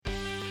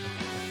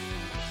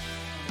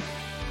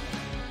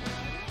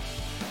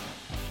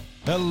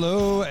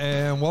Hello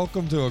and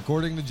welcome to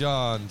According to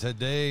John.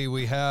 Today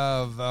we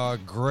have a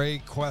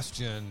great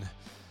question.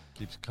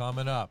 Keeps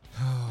coming up.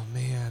 Oh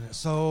man.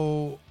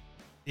 So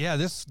yeah,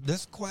 this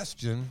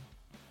question,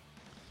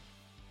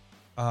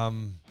 I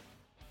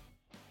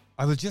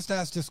was just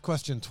asked this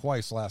question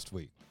twice last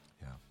week.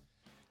 Yeah.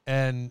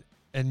 And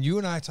you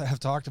and I have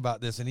talked about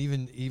this, and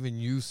even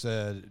you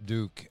said,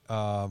 Duke,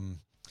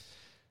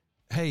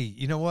 hey,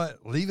 you know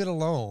what? Leave it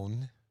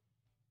alone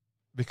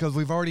because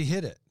we've already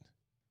hit it.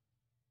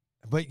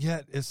 But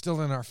yet it's still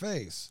in our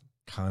face.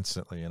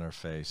 Constantly in our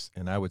face.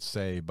 And I would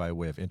say, by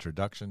way of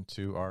introduction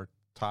to our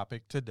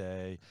topic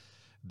today,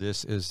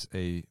 this is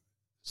a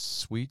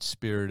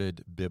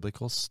sweet-spirited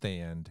biblical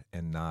stand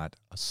and not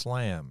a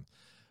slam.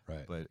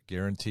 Right. But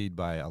guaranteed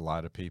by a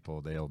lot of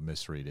people, they'll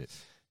misread it.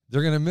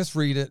 They're going to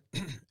misread it.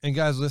 And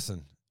guys,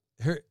 listen.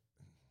 Here,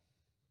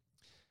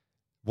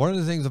 one of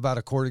the things about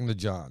According to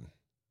John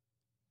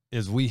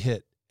is we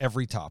hit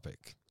every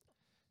topic.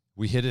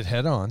 We hit it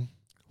head on.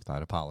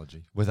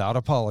 Without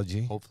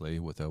apology. Hopefully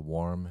with a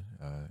warm,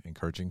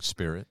 encouraging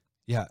spirit.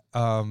 Yeah.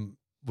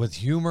 With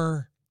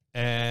humor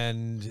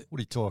and what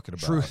are you talking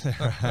about? Truth.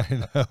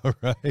 I know,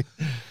 right?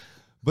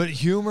 But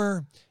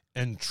humor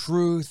and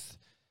truth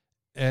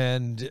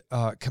and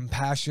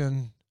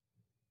compassion,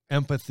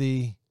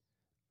 empathy,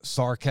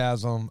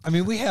 sarcasm. I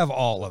mean, we have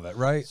all of it,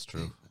 right? It's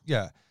true.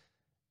 Yeah.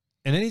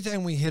 And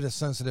anytime we hit a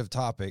sensitive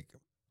topic,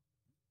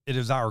 it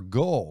is our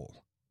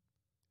goal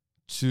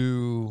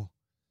to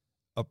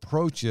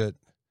approach it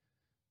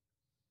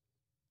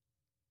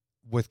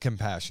with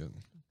compassion.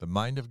 The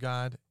mind of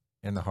God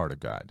and the heart of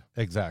God.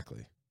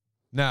 Exactly.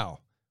 Now,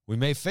 we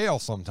may fail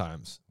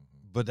sometimes,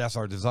 but that's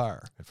our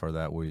desire. And for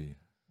that, we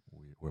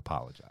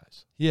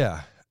apologize.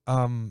 Yeah.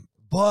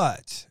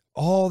 But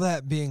all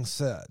that being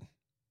said,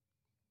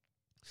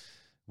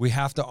 we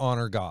have to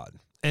honor God.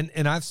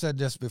 And I've said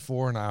this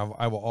before, and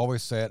I will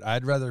always say it.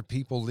 I'd rather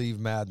people leave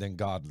mad than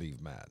God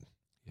leave mad.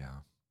 Yeah.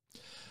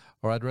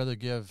 Or I'd rather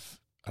give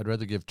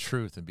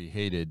truth and be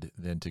hated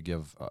than to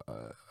give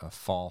a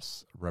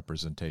false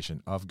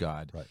representation of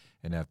God, right,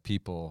 and have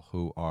people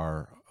who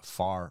are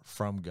far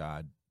from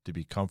God to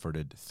be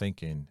comforted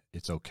thinking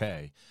it's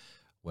okay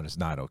when it's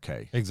not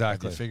okay.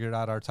 Exactly. Have you figured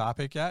out our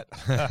topic yet?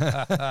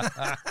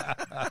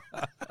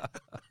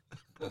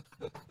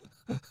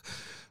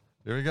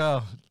 Here we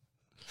go.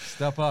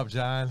 Step up,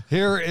 John.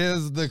 Here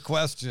is the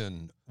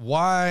question.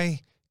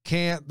 Why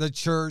can't the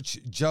church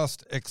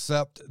just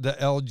accept the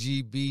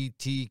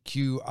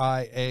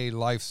LGBTQIA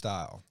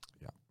lifestyle?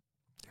 Yeah.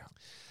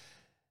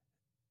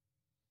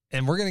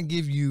 And we're going to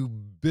give you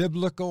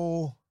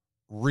biblical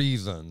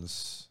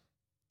reasons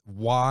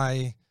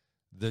why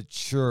the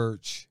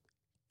church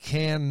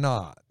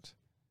cannot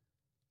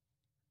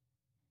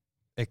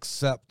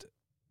accept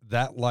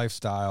that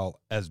lifestyle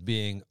as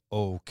being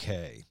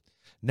okay.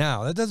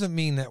 Now, that doesn't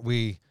mean that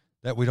we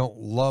don't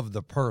love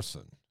the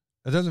person.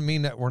 It doesn't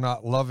mean that we're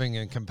not loving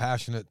and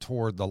compassionate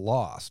toward the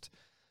lost.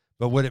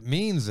 But what it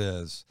means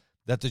is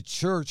that the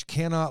church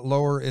cannot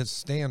lower its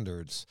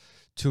standards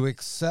to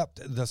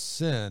accept the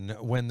sin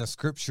when the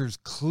scriptures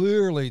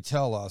clearly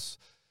tell us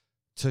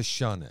to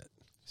shun it.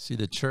 See,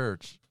 the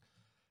church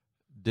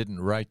didn't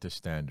write the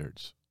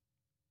standards.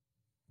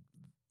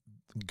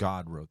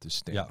 God wrote the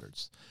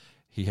standards. Yeah.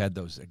 He had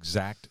those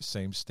exact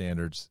same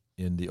standards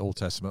in the Old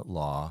Testament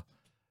law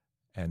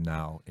and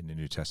now in the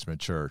New Testament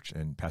church.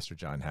 And Pastor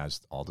John has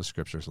all the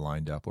scriptures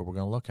lined up where we're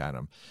going to look at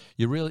them.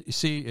 You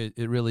see,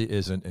 it really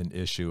isn't an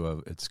issue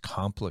of it's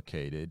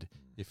complicated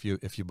if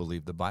you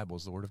believe the Bible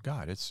is the Word of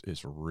God.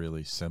 It's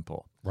really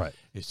simple. Right.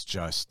 It's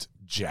just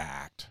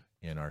jacked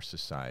in our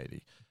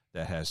society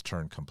that has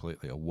turned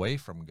completely away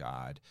from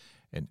God,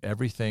 and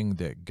everything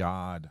that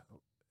God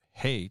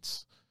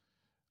hates,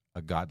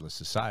 a godless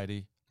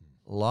society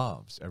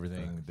loves.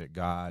 Everything that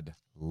God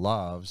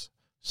loves,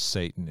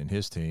 Satan and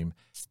his team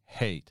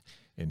hate.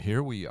 And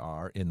here we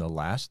are in the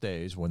last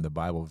days when the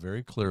Bible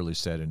very clearly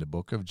said in the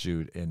book of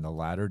Jude, in the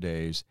latter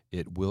days,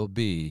 it will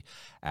be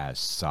as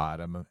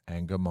Sodom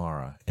and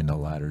Gomorrah in the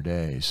latter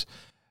days.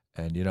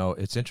 And,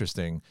 it's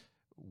interesting.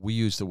 We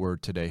use the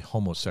word today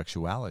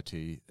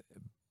homosexuality,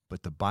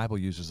 but the Bible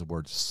uses the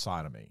word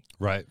sodomy.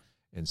 Right.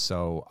 And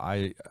so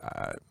I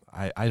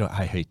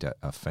hate to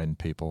offend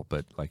people,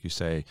 but like you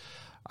say,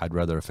 I'd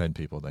rather offend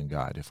people than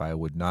God. If I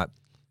would not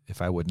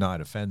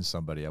offend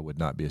somebody, I would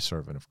not be a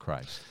servant of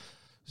Christ.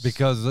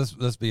 Because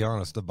let's be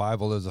honest, the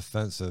Bible is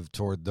offensive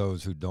toward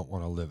those who don't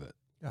want to live it.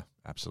 Yeah,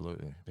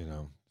 absolutely.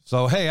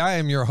 So, hey, I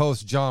am your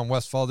host, John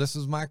Westfall. This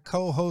is my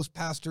co-host,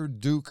 Pastor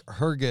Duke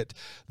Herget,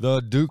 the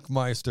Duke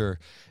Meister.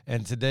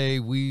 And today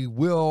we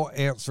will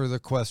answer the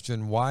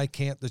question, why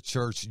can't the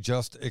church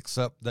just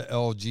accept the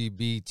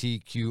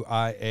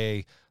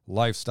LGBTQIA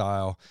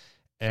lifestyle?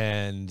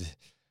 And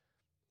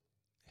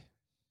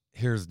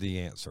here's the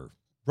answer.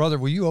 Brother,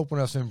 will you open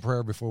us in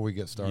prayer before we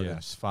get started?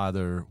 Yes,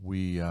 Father,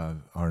 we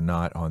are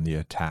not on the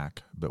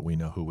attack, but we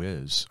know who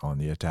is on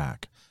the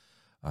attack.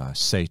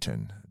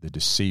 Satan, the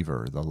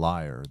deceiver, the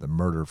liar, the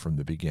murderer from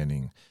the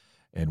beginning.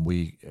 And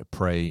we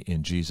pray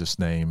in Jesus'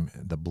 name,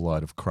 the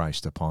blood of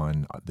Christ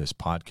upon this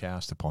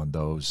podcast, upon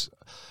those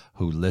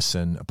who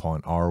listen,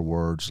 upon our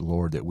words,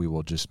 Lord, that we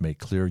will just make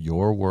clear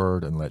your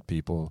word and let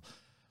people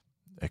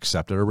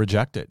accept it or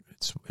reject it.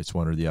 It's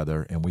one or the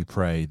other. And we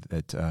pray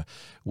that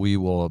we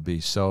will be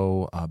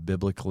so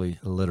biblically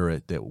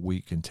literate that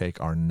we can take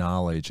our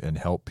knowledge and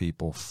help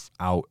people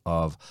out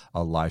of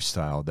a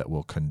lifestyle that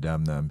will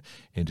condemn them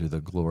into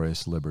the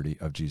glorious liberty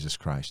of Jesus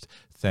Christ.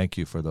 Thank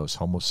you for those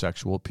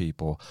homosexual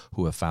people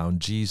who have found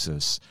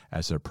Jesus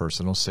as their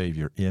personal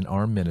Savior in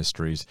our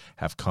ministries,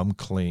 have come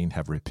clean,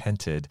 have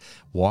repented,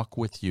 walk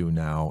with you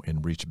now,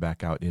 and reach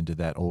back out into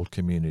that old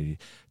community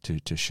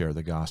to share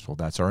the gospel.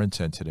 That's our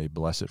intent today.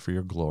 Bless it for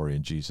your glory.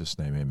 In Jesus'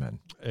 name, amen.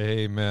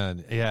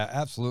 Amen. Yeah,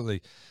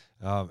 absolutely.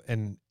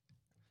 And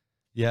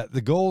yeah,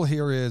 the goal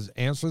here is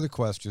answer the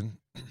question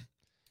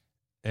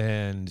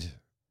and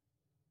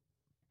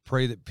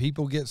pray that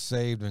people get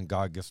saved and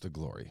God gets the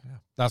glory. Yeah.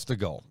 That's the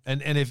goal.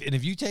 And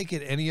if you take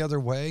it any other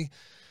way,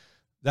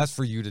 that's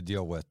for you to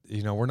deal with.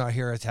 You know, we're not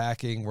here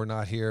attacking. We're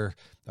not here.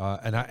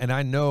 And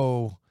I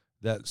know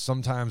that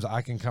sometimes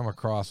I can come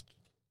across.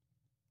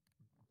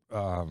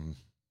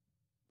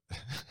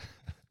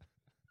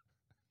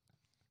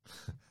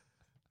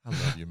 I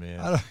love you, man.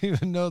 I don't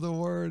even know the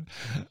word.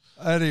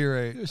 At any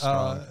rate, You're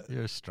strong.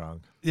 You're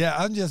strong. Yeah,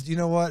 I'm just. You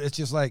know what? It's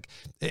just like.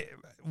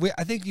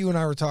 I think you and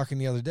I were talking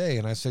the other day,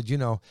 and I said,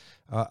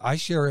 I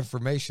share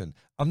information.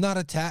 I'm not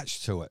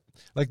attached to it.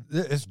 Like,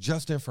 it's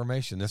just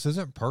information. This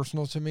isn't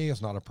personal to me.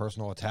 It's not a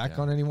personal attack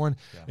on anyone.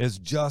 Yeah. It's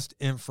just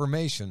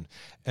information.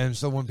 And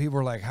so when people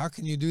are like, how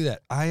can you do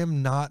that? I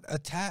am not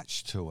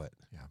attached to it.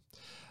 Yeah.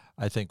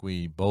 I think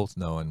we both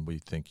know, and we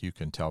think you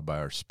can tell by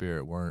our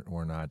spirit,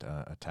 we're not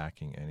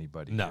attacking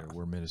anybody here.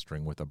 We're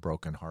ministering with a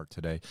broken heart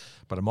today.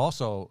 But I'm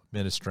also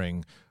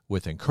ministering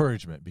with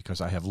encouragement,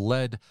 because I have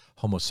led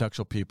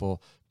homosexual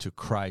people to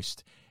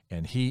Christ,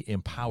 and he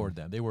empowered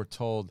them. They were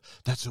told,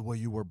 that's the way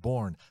you were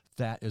born.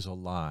 That is a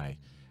lie.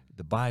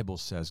 The Bible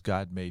says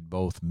God made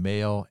both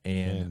male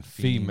and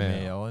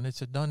female, and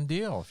it's a done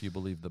deal if you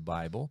believe the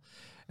Bible.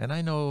 And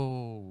I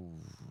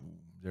know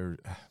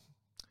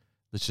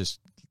let's just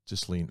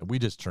lean. We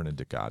just turn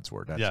into God's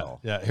word. That's all.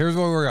 Yeah. Here's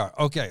where we are.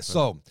 Okay.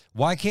 So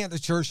why can't the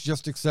church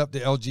just accept the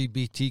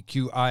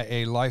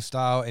LGBTQIA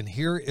lifestyle? And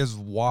here is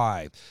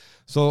why.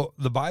 So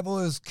the Bible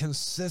is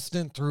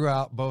consistent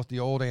throughout both the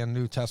Old and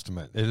New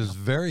Testament. It is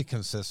very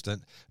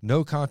consistent,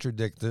 no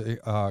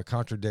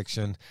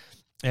contradiction,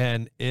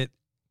 and it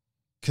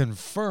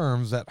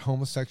confirms that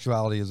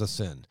homosexuality is a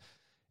sin.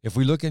 If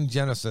we look in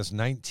Genesis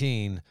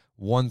 19,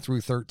 1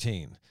 through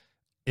 13,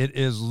 it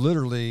is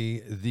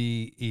literally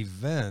the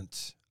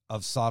event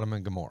of Sodom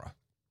and Gomorrah.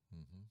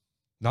 Mm-hmm.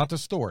 Not the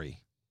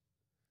story,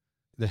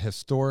 the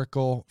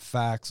historical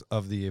facts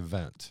of the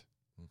event.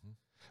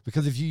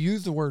 Because if you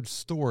use the word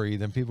story,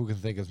 then people can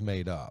think it's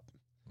made up.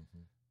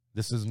 Mm-hmm.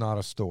 This is not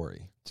a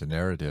story. It's a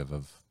narrative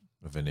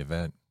of an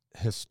event.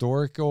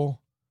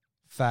 Historical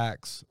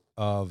facts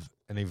of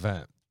an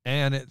event.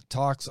 And it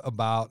talks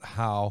about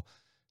how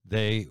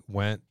they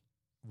went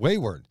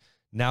wayward.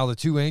 Now the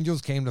two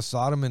angels came to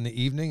Sodom in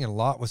the evening, and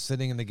Lot was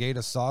sitting in the gate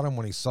of Sodom.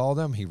 When he saw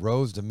them, he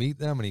rose to meet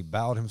them, and he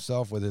bowed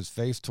himself with his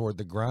face toward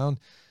the ground.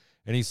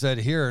 And he said,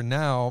 here,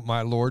 now,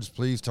 my lords,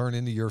 please turn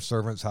into your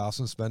servant's house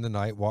and spend the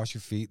night, wash your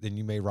feet, then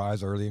you may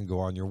rise early and go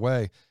on your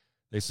way.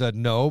 They said,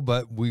 no,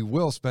 but we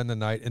will spend the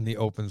night in the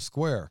open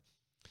square.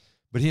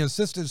 But he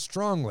insisted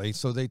strongly,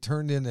 so they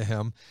turned into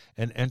him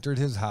and entered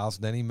his house.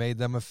 Then he made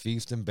them a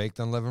feast and baked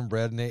unleavened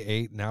bread, and they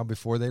ate. Now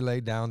before they lay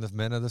down, the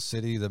men of the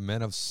city, the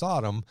men of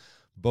Sodom,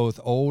 both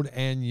old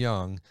and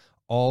young,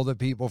 all the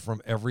people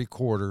from every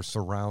quarter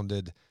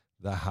surrounded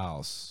the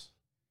house.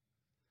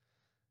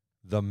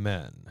 The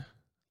men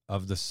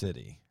of the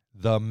city.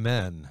 The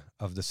men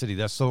of the city.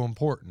 That's so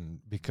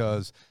important,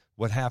 because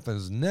what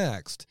happens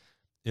next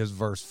is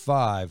verse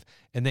 5.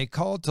 And they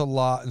called to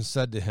Lot and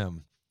said to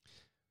him,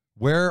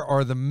 where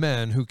are the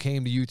men who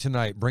came to you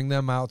tonight? Bring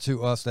them out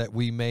to us that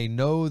we may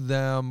know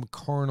them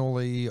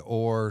carnally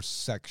or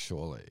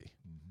sexually.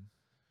 Mm-hmm.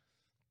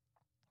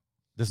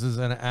 This is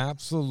an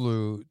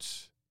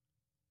absolute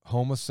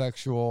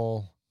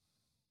homosexual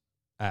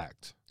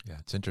act. Yeah,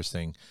 it's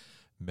interesting.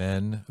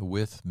 Men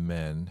with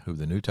men, who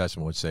the New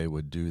Testament would say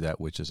would do that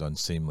which is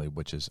unseemly,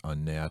 which is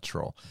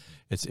unnatural.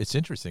 It's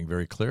interesting,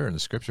 very clear in the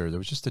scripture. There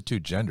was just the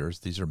two genders.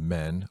 These are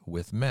men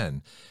with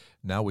men.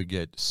 Now we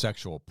get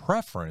sexual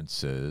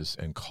preferences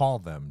and call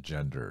them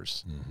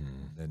genders.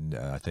 Mm-hmm. And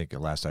I think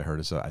last I heard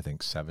is,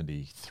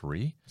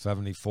 73?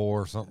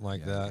 74, something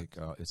like that. I think,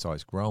 it's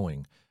always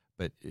growing.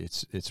 But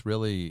it's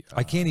really...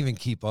 I can't even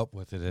keep up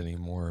with it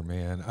anymore,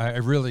 man. I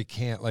really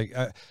can't. Like,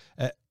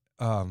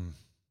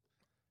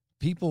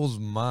 people's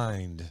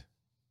mind,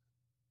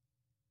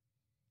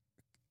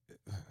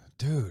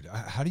 dude,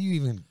 how do you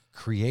even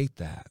create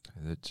that?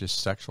 It's just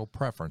sexual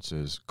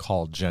preferences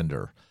called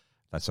gender.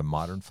 That's a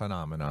modern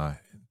phenomena.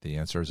 The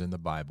answer is in the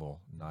Bible,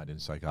 not in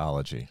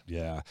psychology.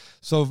 Yeah.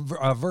 So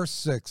verse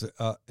 6,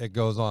 it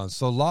goes on.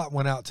 So Lot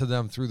went out to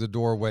them through the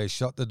doorway,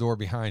 shut the door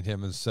behind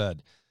him, and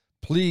said,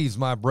 please,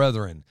 my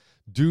brethren,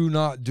 Do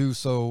not do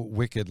so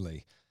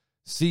wickedly.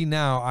 See,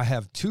 now I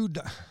have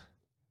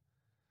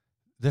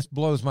this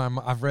blows my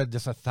mind. I've read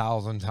this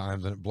 1,000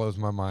 times, and it blows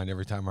my mind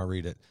every time I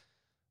read it.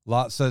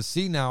 Lot says,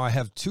 see, now I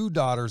have 2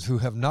 daughters who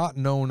have not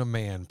known a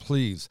man.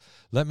 Please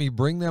let me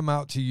bring them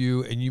out to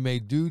you, and you may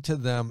do to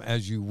them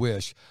as you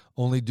wish.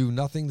 Only do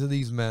nothing to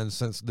these men,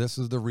 since this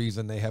is the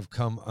reason they have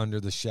come under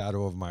the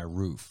shadow of my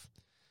roof.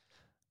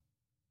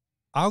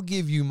 I'll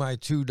give you my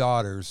 2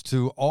 daughters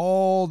to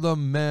all the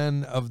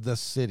men of the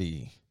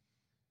city.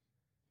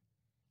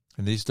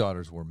 And these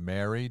daughters were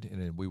married,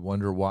 and we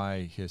wonder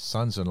why his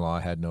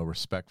sons-in-law had no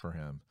respect for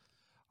him.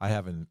 I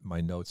have in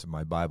my notes in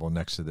my Bible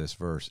next to this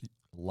verse,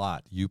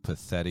 Lot, you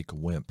pathetic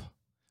wimp.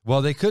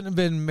 Well, they couldn't have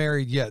been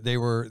married yet. They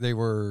were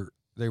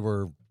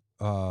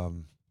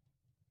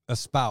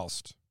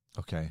espoused.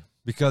 Okay.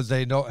 Because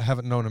they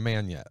haven't known a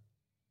man yet.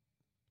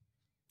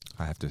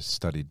 I have to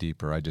study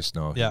deeper. I just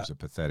know he was a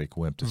pathetic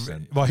wimp to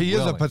send. Well, he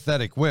is a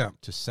pathetic wimp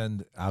to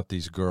send out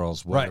these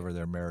girls, whatever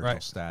their marital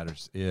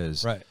status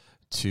is. Right.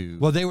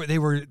 Well, they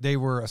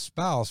were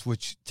espoused,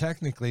 which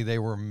technically they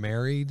were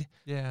married.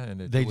 Yeah,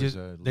 and they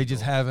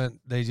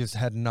just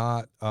had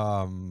not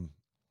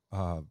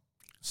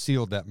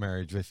sealed that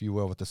marriage, if you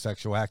will, with the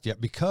sexual act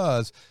yet,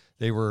 because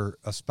they were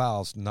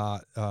espoused,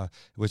 not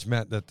which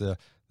meant that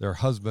their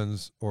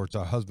husbands or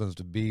to husbands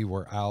to be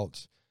were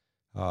out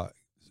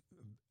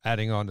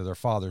adding on to their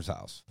father's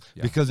house.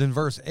 Yeah. Because in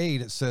verse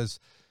 8 it says,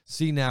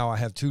 "See, now I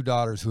have 2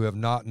 daughters who have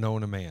not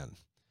known a man,"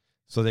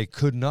 so they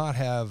could not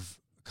have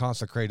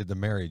consecrated the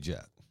marriage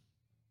yet.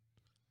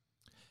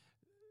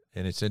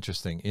 And it's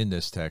interesting, in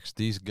this text,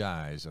 these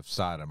guys of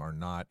Sodom are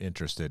not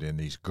interested in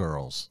these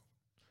girls.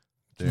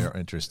 They're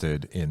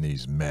interested in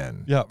these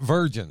men. Yeah,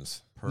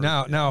 virgins.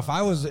 Now if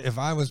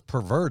I was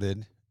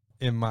perverted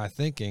in my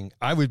thinking,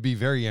 I would be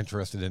very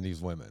interested in these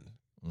women.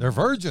 They're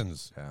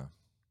virgins. Yeah.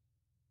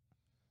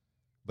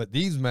 But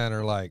these men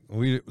are like,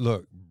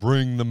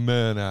 bring the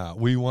men out.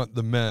 We want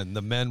the men.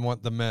 The men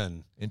want the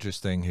men.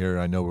 Interesting here.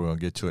 I know we're going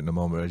to get to it in a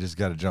moment. I just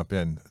got to jump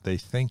in. They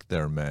think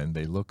they're men.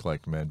 They look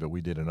like men, but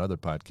we did another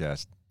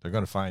podcast. They're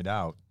going to find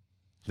out.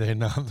 They're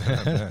not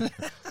men.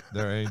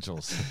 They're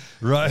angels.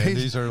 Right. And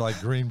these are like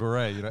Green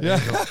Beret. You know,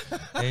 yeah.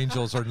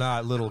 Angels are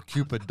not little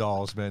Cupid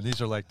dolls, man.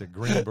 These are like the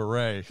Green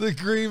Beret. The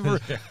Green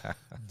Beret. Yeah.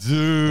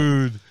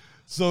 Dude.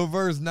 So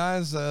verse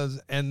 9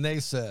 says, and they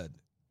said,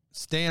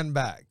 stand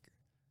back.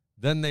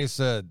 Then they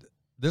said,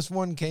 this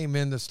one came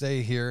in to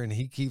stay here, and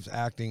he keeps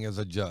acting as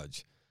a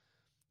judge.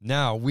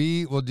 Now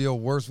we will deal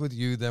worse with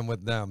you than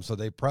with them. So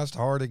they pressed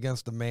hard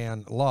against the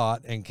man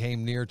Lot and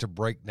came near to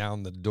break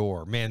down the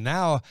door. Man,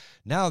 now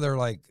they're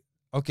like,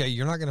 okay,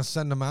 you're not going to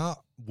send them out?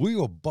 We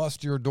will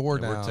bust your door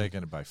down. We're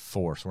taking it by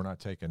force. We're not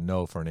taking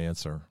no for an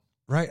answer.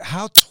 Right.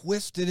 How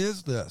twisted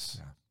is this?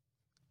 Yeah.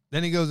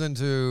 Then he goes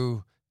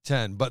into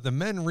 10, but the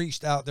men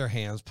reached out their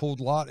hands, pulled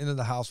Lot into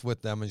the house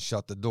with them, and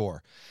shut the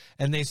door.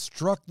 And they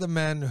struck the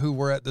men who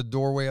were at the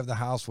doorway of the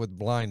house with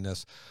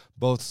blindness,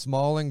 both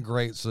small and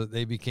great, so that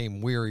they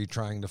became weary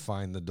trying to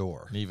find the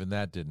door. And even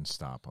that didn't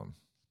stop them.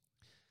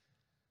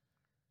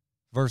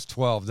 Verse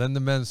 12, then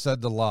the men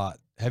said to Lot,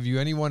 have you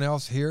anyone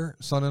else here,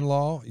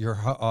 son-in-law,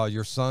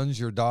 your sons,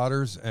 your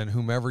daughters, and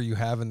whomever you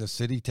have in the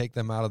city? Take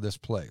them out of this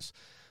place.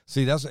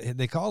 See,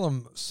 they call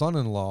them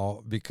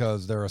son-in-law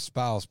because they're a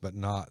spouse, but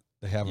not.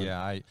 They haven't.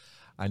 Yeah,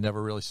 I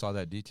never really saw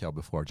that detail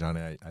before,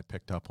 Johnny. I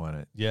picked up on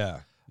it. Yeah,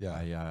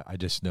 yeah. I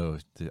just know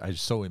I was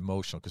so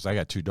emotional because I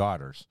got 2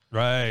 daughters.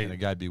 Right. And a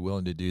guy'd be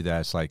willing to do that.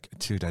 It's like,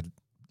 dude,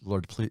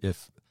 Lord, please,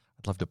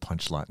 I'd love to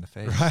punch Lot in the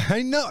face. Right,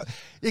 I know.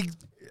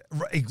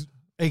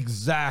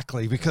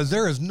 Exactly, because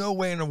there is no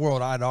way in the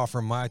world I'd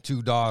offer my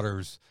 2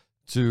 daughters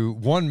to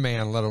one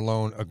man, let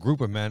alone a group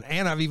of men.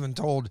 And I've even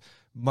told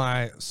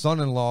my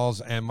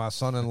son-in-laws and my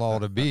son-in-law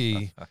to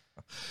be.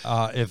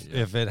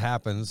 If it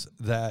happens,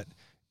 that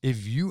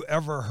if you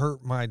ever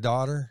hurt my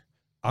daughter,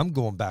 I'm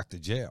going back to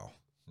jail.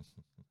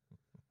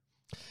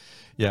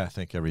 Yeah, I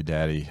think every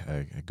daddy,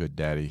 a good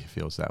daddy,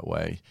 feels that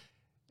way.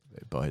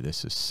 Boy,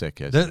 this is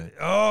sick, isn't it?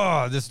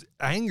 Oh, this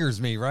angers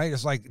me, right?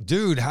 It's like,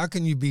 dude, how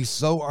can you be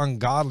so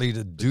ungodly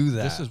to do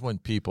that? This is when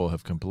people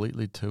have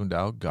completely tuned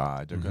out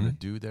God. They're going to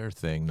do their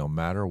thing no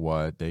matter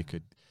what. They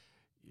could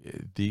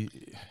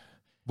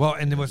Well,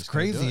 and what's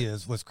crazy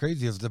is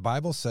the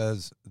Bible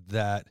says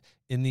that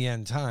in the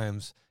end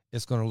times,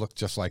 it's going to look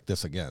just like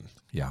this again.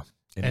 Yeah.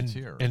 And it's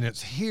here. And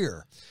it's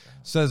here. Yeah.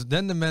 Says,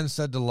 then the men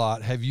said to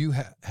Lot, have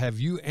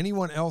you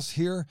anyone else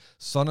here?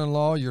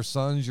 Son-in-law, your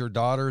sons, your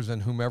daughters,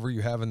 and whomever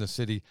you have in the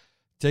city,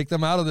 take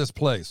them out of this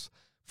place,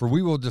 for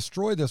we will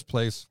destroy this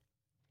place,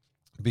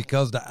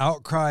 because the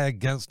outcry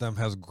against them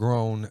has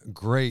grown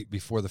great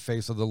before the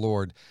face of the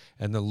Lord,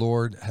 and the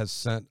Lord has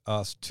sent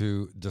us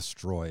to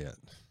destroy it.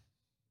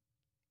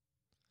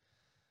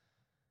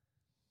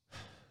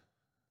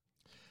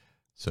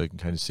 So you can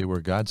kind of see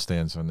where God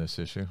stands on this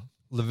issue.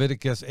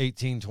 Leviticus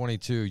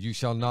 18:22, you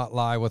shall not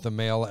lie with a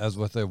male as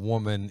with a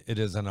woman. It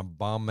is an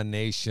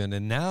abomination.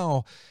 And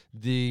now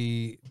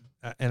and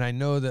I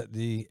know that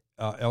the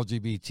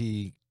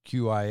LGBT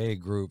QIA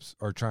groups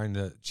are trying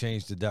to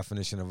change the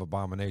definition of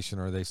abomination,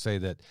 or they say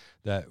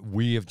that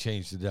we have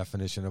changed the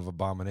definition of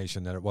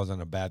abomination, that it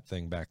wasn't a bad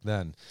thing back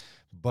then.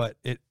 But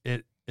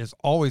it's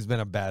always been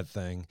a bad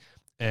thing,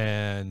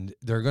 and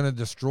they're going to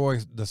destroy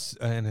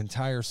an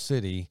entire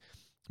city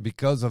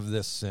because of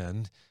this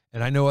sin.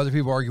 And I know other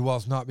people argue, well,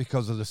 it's not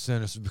because of the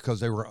sin, it's because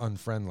they were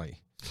unfriendly.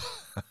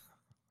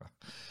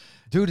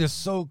 Dude, it's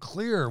so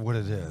clear what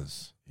it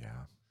is.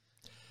 Yeah.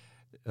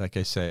 Like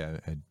I say,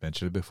 I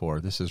mentioned it before,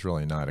 this is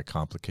really not a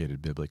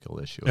complicated biblical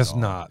issue. It's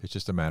not. It's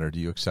just a matter, do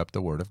you accept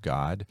the word of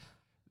God?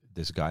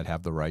 Does God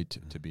have the right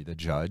to be the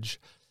judge?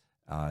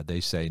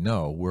 They say,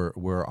 no,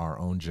 we're our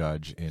own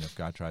judge, and if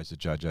God tries to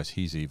judge us,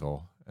 he's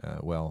evil.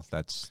 Well,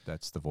 that's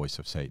the voice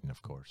of Satan,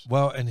 of course.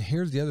 Well, and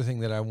here's the other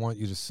thing that I want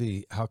you to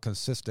see, how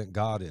consistent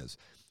God is.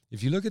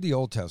 If you look at the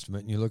Old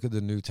Testament and you look at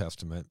the New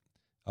Testament,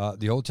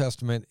 the Old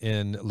Testament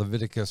in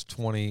Leviticus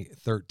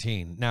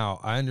 20:13. Now,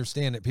 I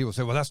understand that people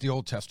say, well, that's the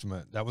Old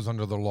Testament. That was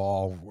under the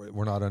law.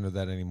 We're not under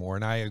that anymore.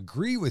 And I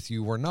agree with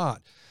you, we're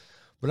not.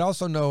 But I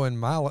also know in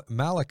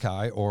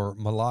Malachi, or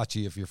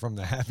Malachi, if you're from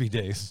the happy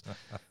days,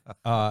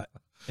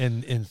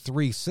 in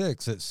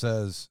 3:6, it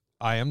says,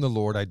 I am the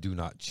Lord, I do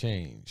not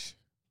change.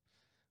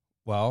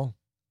 Well,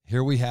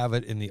 here we have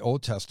it in the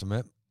Old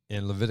Testament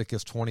in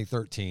Leviticus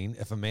 20:13.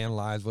 If a man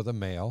lies with a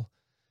male,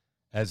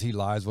 as he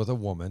lies with a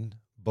woman,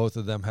 both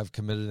of them have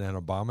committed an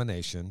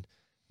abomination.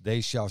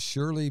 They shall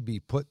surely be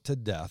put to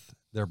death.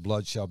 Their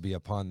blood shall be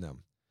upon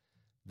them.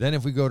 Then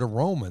if we go to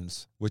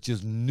Romans, which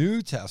is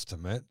New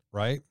Testament,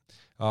 right?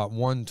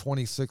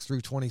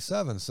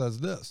 1:26-27 says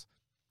this.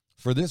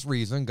 For this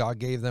reason, God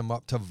gave them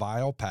up to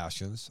vile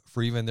passions,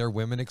 for even their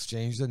women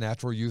exchanged the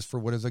natural use for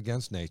what is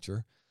against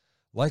nature.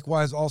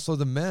 Likewise, also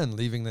the men,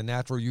 leaving the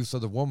natural use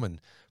of the woman,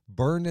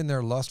 burned in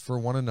their lust for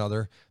one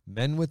another,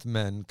 men with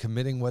men,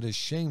 committing what is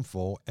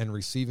shameful, and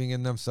receiving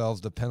in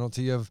themselves the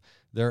penalty of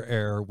their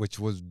error, which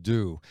was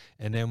due.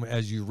 And then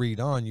as you read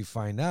on, you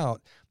find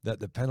out that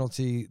the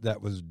penalty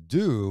that was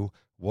due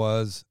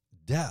was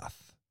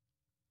death,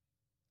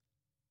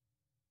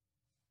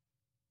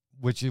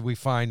 which we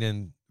find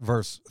in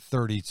verse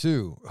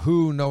 32.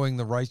 Who, knowing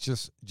the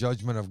righteous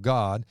judgment of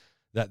God,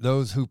 that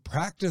those who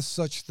practice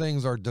such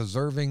things are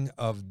deserving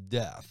of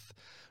death,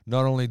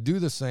 not only do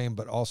the same,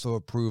 but also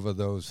approve of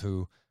those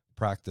who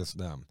practice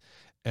them.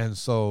 And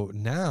so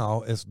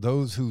now it's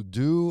those who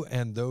do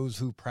and those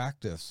who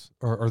practice,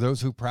 or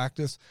those who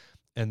practice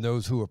and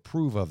those who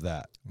approve of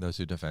that. Those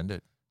who defend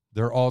it.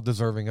 They're all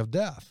deserving of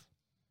death.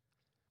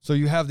 So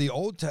you have the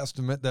Old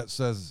Testament that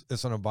says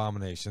it's an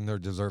abomination, they're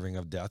deserving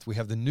of death. We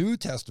have the New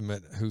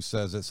Testament who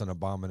says it's an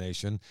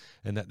abomination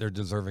and that they're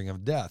deserving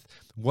of death.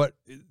 And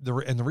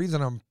the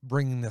reason I'm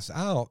bringing this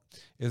out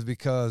is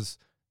because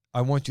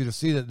I want you to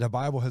see that the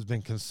Bible has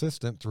been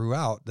consistent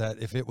throughout, that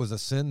if it was a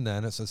sin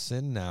then, it's a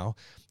sin now,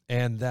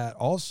 and that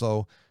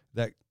also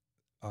that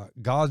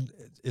God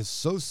is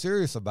so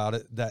serious about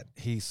it that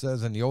he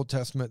says in the Old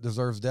Testament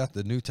deserves death,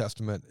 the New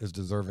Testament is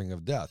deserving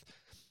of death.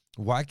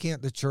 Why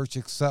can't the church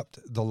accept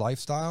the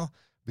lifestyle?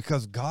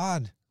 Because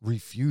God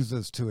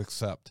refuses to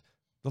accept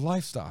the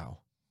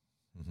lifestyle.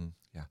 Mm-hmm.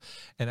 Yeah.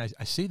 And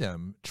I see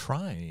them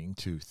trying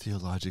to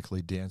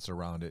theologically dance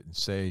around it and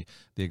say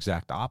the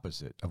exact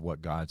opposite of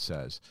what God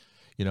says.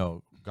 You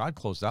know, God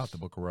closed out the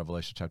book of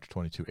Revelation, chapter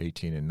 22,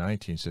 18 and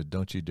 19, said,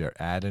 don't you dare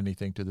add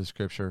anything to the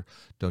scripture.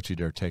 Don't you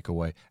dare take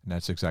away. And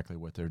that's exactly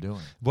what they're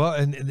doing. Well,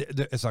 and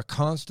it's a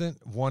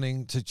constant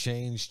wanting to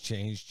change.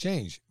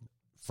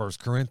 1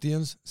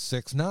 Corinthians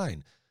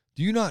 6:9.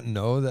 Do you not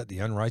know that the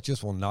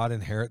unrighteous will not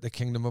inherit the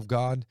kingdom of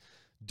God?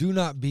 Do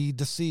not be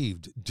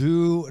deceived.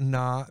 Do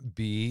not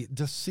be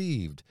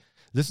deceived.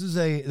 This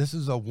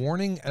is a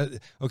warning.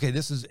 Okay,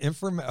 this is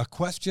a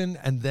question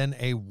and then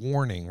a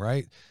warning,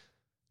 right?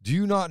 Do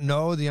you not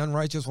know the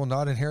unrighteous will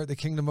not inherit the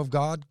kingdom of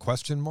God? ?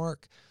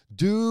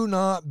 Do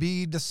not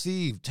be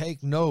deceived.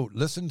 Take note.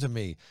 Listen to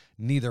me.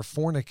 Neither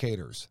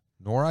fornicators,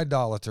 nor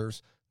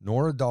idolaters,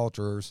 nor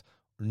adulterers,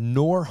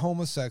 nor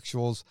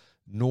homosexuals,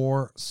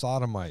 nor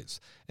sodomites.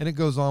 And it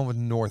goes on with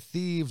nor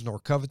thieves, nor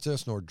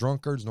covetous, nor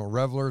drunkards, nor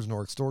revelers,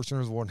 nor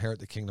extortioners will inherit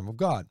the kingdom of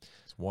God.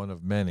 It's one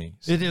of many.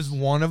 It is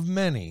one of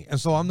many. And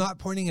so I'm not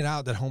pointing it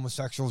out that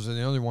homosexuals are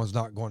the only ones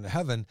not going to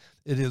heaven.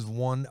 It is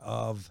one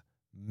of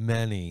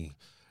many.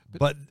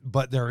 But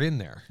they're in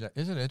there. Yeah,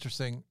 isn't it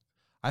interesting?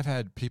 I've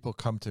had people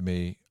come to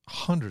me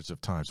hundreds of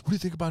times. What do you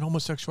think about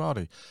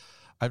homosexuality?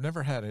 I've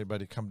never had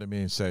anybody come to me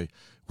and say,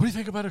 what do you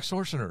think about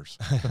extortioners?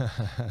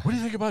 What do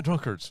you think about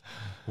drunkards?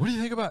 What do you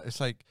think about?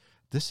 It's like,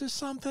 this is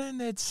something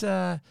that's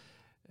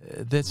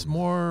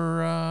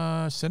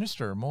more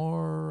sinister,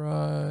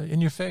 more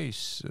in your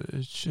face.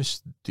 It's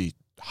just the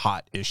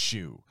hot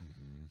issue.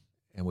 Mm-hmm.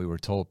 And we were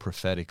told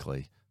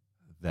prophetically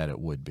that it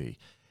would be.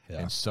 Yeah.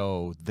 And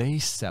so they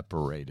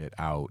separate it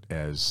out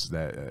as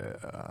that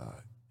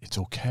it's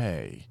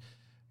okay.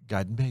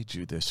 God made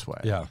you this way.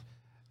 Yeah.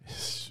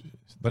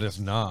 But it's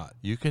not.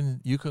 You can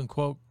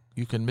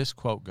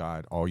misquote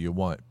God all you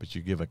want, but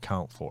you give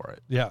account for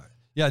it. Yeah.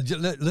 Yeah.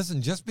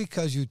 Listen, just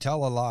because you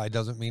tell a lie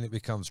doesn't mean it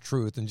becomes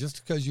truth. And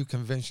just because you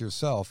convince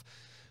yourself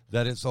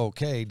that it's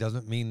okay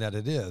doesn't mean that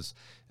it is.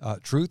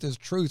 Truth is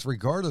truth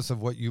regardless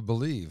of what you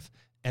believe.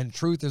 And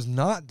truth is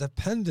not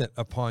dependent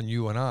upon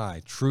you and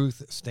I.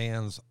 Truth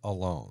stands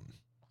alone.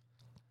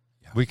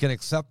 Yeah. We can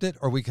accept it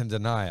or we can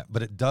deny it,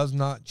 but it does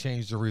not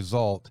change the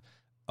result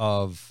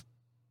of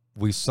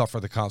we suffer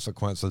the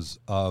consequences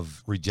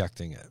of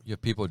rejecting it. You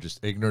have people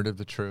just ignorant of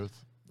the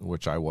truth,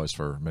 which I was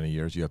for many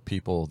years. You have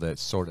people that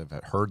sort of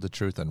had heard the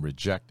truth and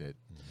reject it.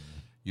 Mm-hmm.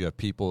 You have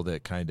people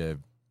that kind of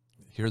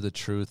hear the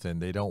truth and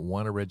they don't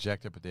want to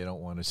reject it, but they don't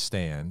want to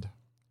stand.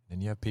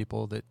 And you have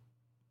people that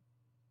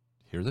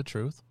hear the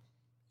truth,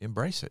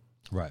 embrace it,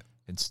 right,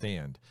 and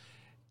stand.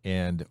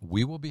 And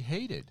we will be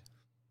hated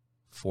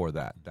for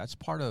that. That's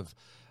part of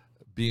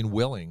being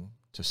willing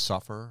to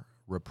suffer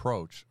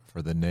reproach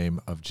for the name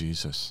of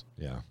Jesus.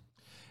 Yeah.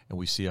 And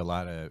we see a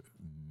lot of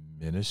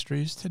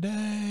ministries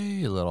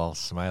today, little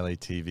smiley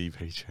TV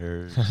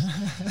preachers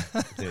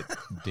that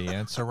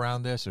dance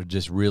around this or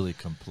just really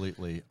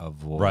completely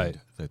avoid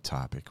the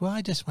topic. Well,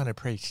 I just want to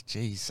preach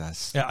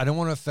Jesus. Yeah, I don't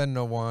want to offend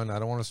no one. I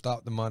don't want to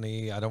stop the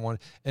money. I don't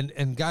want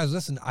and guys,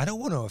 listen, I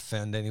don't want to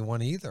offend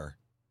anyone either.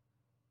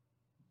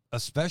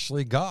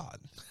 Especially God.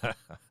 Yeah.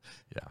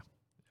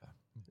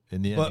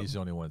 In the end, he's the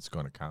only one that's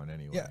going to count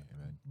anyway. Yeah.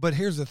 Amen. But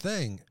here's the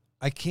thing.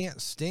 I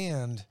can't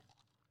stand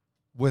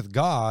with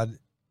God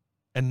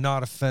and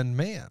not offend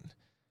man.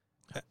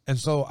 And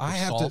so I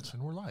have salt to,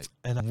 and we're light.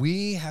 and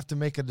we have to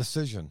make a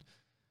decision.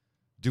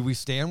 Do we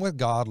stand with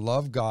God,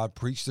 love God,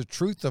 preach the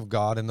truth of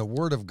God and the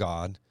word of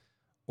God,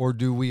 or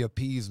do we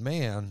appease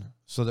man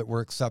so that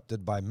we're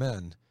accepted by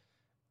men?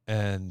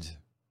 And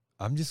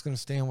I'm just going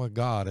to stand with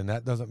God, and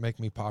that doesn't make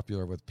me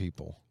popular with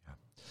people. Yeah.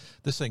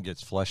 This thing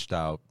gets fleshed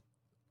out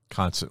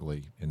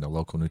constantly in the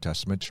local New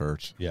Testament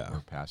church,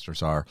 where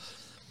pastors are.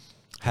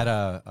 Had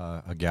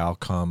a gal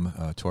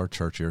come to our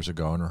church years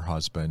ago, and her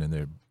husband, and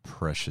they're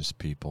precious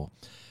people.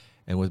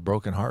 And with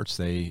broken hearts,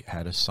 they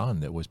had a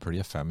son that was pretty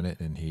effeminate,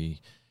 and he,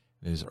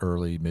 in his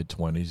early,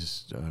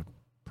 mid-20s,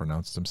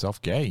 pronounced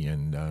himself gay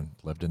and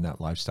lived in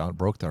that lifestyle. It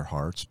broke their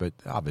hearts, but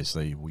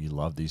obviously we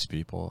love these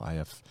people. I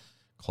have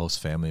close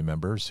family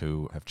members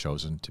who have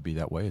chosen to be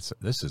that way.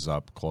 This is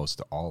up close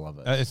to all of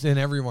us. It's in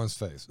everyone's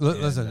face.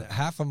 Listen,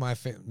 half of my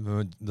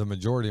the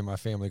majority of my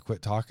family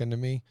quit talking to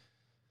me.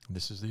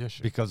 This is the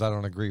issue because I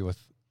don't agree with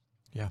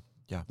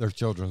their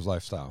children's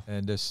lifestyle.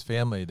 And this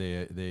family,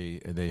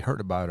 they heard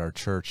about our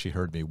church. She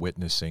heard me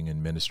witnessing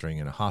and ministering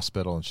in a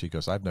hospital, and she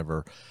goes, "I've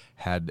never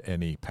had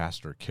any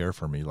pastor care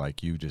for me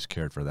like you just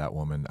cared for that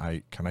woman.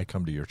 Can I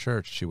come to your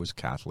church?" She was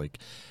Catholic,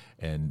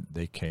 and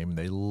they came.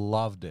 They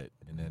loved it.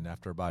 And then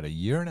after about 1.5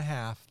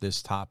 years,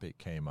 this topic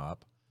came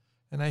up,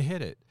 and I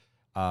hit it.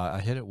 I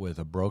hit it with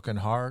a broken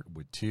heart,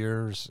 with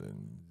tears,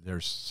 and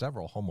there's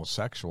several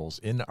homosexuals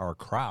in our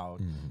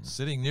crowd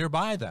sitting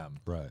nearby them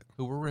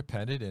who were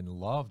repented and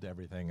loved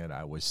everything that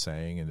I was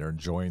saying, and they're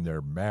enjoying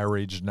their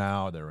marriage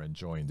now. They're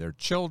enjoying their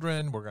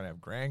children. We're going to have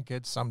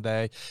grandkids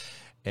someday,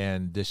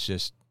 and this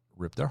just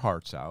ripped their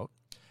hearts out,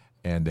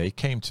 and they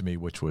came to me,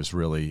 which was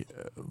really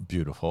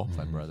beautiful.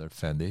 I'm rather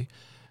offended,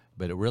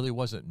 but it really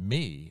wasn't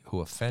me who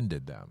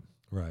offended them.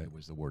 Right. It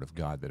was the word of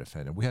God that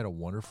offended. We had a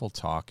wonderful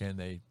talk, and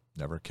they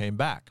never came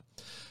back.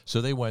 So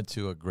they went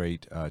to a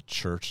great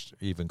church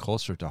even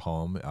closer to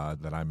home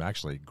that I'm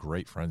actually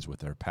great friends with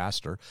their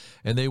pastor,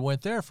 and they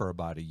went there for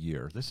about 1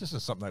 year. This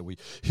isn't something like we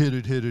hit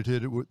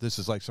it. This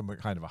is like some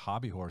kind of a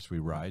hobby horse we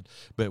ride,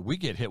 but we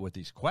get hit with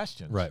these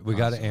questions. Right, we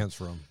got to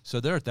answer them.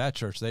 So they're at that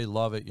church. They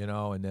love it,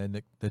 and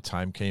then the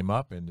time came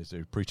up, and as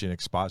they're preaching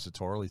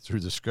expositorily through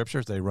the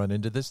scriptures, they run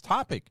into this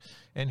topic,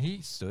 and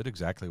he stood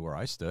exactly where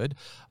I stood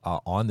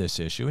on this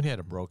issue, and he had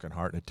a broken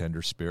heart and a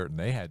tender spirit, and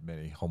they had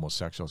many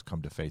homosexuals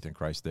come to faith in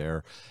Christ there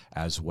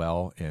as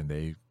well, and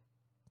they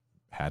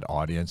had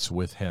audience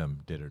with him,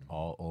 did it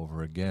all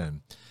over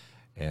again.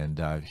 And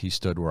he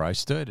stood where I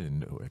stood,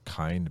 and a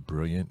kind,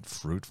 brilliant,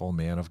 fruitful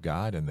man of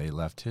God, and they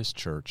left his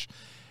church.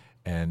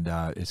 And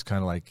it's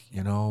kind of like,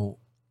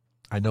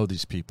 I know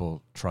these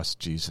people trust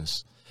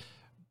Jesus,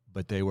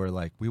 but they were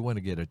like, we want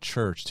to get a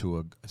church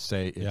to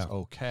say it's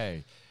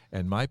okay.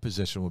 And my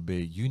position would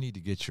be, you need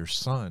to get your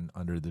son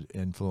under the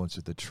influence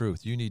of the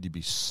truth. You need to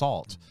be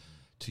salt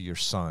to your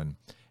son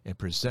and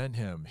present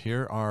him.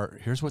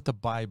 Here's what the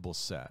Bible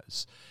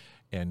says.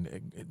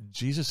 And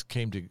Jesus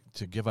came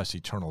to give us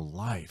eternal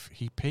life.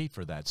 He paid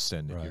for that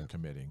sin that you're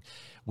committing.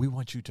 We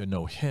want you to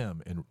know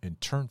him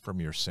and turn from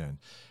your sin.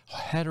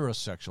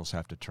 Heterosexuals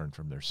have to turn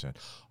from their sin.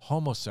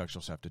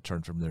 Homosexuals have to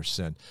turn from their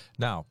sin.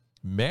 Now,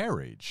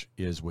 marriage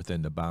is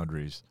within the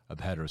boundaries of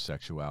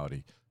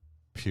heterosexuality,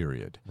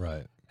 period.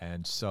 Right.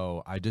 And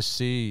so I just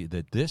see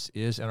that this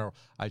is, and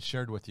I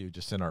shared with you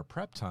just in our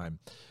prep time,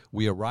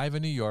 we arrive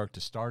in New York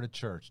to start a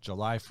church,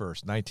 July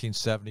 1st,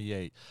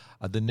 1978.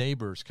 The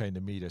neighbors came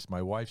to meet us.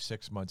 My wife's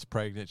 6 months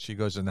pregnant. She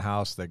goes in the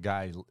house. The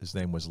guy, his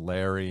name was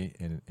Larry,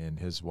 and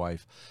his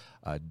wife,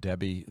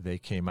 Debbie, they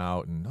came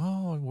out, and,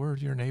 we're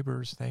your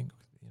neighbors.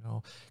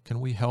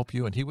 Can we help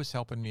you? And he was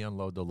helping me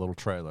unload the little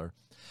trailer.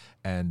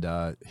 And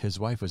his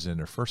wife was in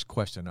her first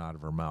question out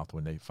of her mouth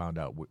when they found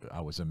out I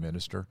was a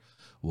minister.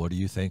 What do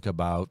you think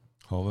about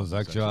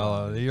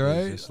Homosexuality, It's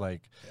right? just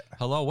like,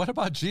 hello, what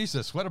about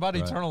Jesus? What about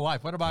Right. eternal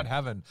life? What about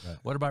heaven? Right.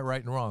 What about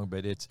right and wrong?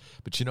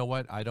 But you know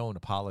what? I don't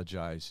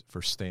apologize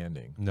for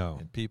standing. No.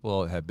 And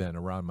people have been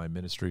around my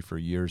ministry for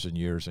years and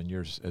years and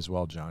years as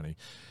well, Johnny.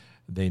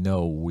 They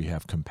know we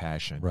have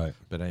compassion. Right.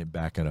 But I ain't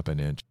backing up an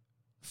inch.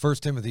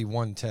 1 Timothy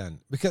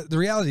 1:10, because the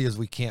reality is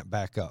we can't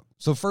back up.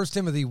 So 1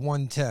 Timothy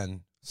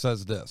 1:10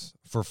 says this: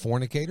 for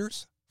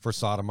fornicators, for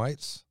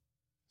sodomites.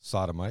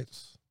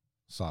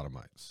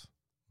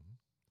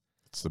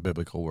 It's the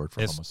biblical word for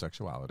It's-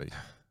 homosexuality.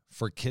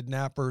 For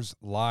kidnappers,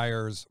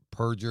 liars,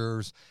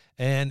 perjurers,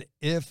 and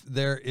if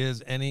there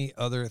is any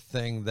other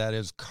thing that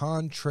is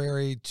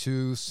contrary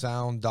to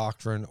sound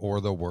doctrine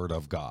or the word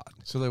of God.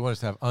 So they want us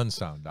to have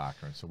unsound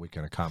doctrine so we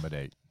can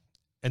accommodate.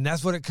 And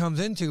that's what it comes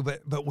into,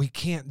 but we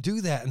can't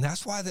do that. And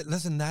that's why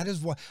that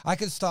is why I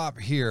could stop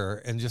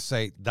here and just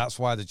say that's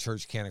why the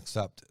church can't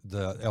accept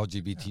the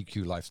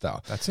LGBTQ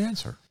lifestyle. That's the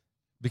answer.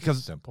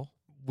 Because Simple.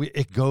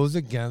 it goes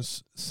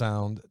against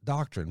sound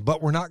doctrine.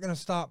 But we're not going to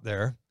stop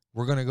there.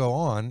 We're going to go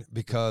on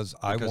because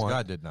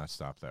God did not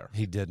stop there.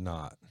 He did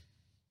not.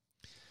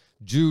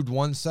 Jude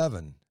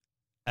 1:7,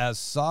 as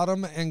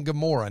Sodom and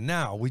Gomorrah.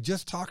 Now, we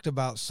just talked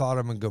about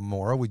Sodom and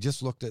Gomorrah. We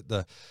just looked at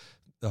the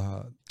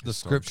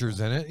scriptures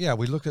in it. Yeah,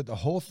 we looked at the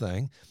whole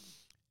thing.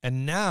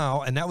 And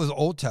that was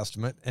Old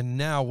Testament. And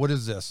now, what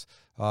is this?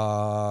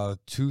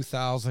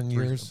 2,000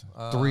 years?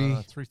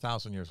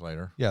 3,000 years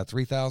later. Yeah,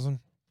 3,000.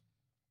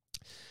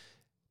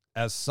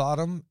 As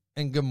Sodom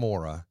and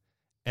Gomorrah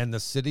and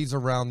the cities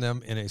around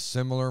them in a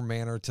similar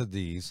manner to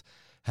these,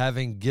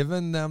 having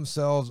given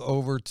themselves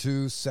over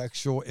to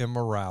sexual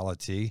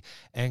immorality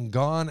and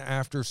gone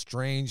after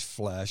strange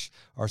flesh,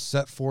 are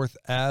set forth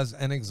as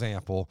an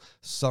example,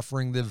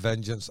 suffering the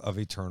vengeance of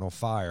eternal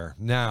fire.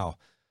 Now,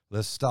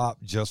 let's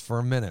stop just for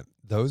a minute.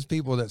 Those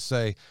people that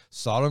say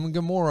Sodom and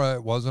Gomorrah,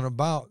 it wasn't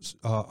about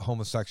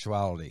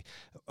homosexuality.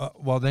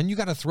 Well, then you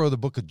got to throw the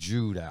book of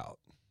Jude out.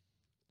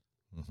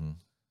 Mm-hmm.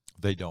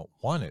 They don't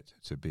want it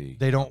to be.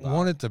 They don't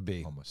want it to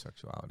be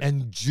homosexuality.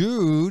 And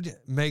Jude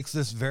makes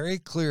this very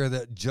clear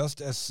that just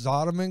as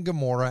Sodom and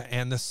Gomorrah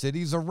and the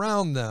cities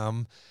around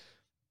them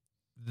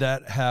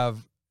that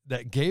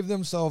gave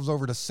themselves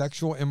over to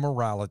sexual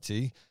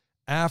immorality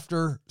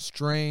after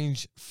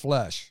strange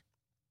flesh.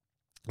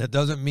 That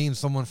doesn't mean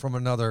someone from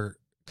another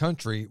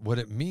country. What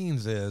it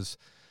means is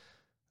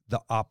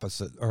the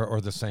opposite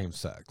or the same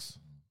sex.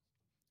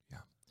 Yeah.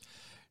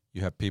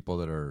 You have people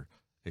that are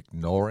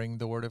ignoring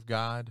the word of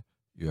God.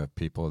 You have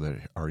people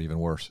that are even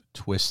worse,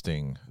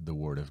 twisting the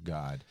word of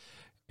God.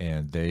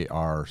 And they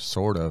are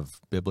sort of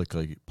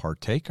biblically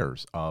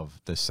partakers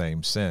of the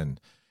same sin.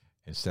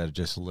 Instead of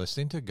just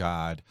listening to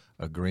God,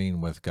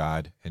 agreeing with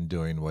God, and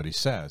doing what he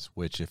says,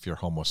 which if you're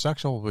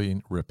homosexual, will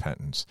be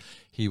repentance.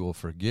 He will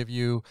forgive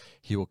you.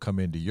 He will come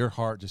into your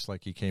heart just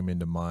like he came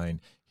into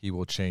mine. He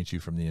will change you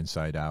from the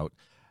inside out.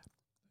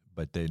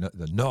 But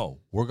no,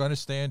 we're going to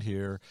stand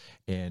here,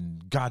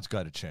 and God's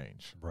got to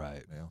change.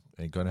 Right.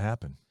 Ain't going to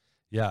happen.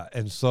 Yeah,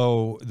 and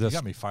so You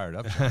got me fired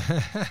up.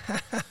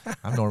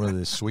 I'm normally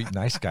this sweet,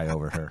 nice guy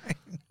over here.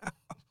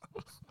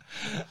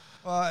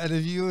 And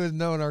if you had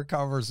known our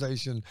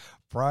conversation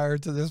prior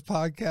to this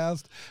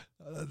podcast,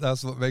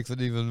 that's what makes it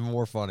even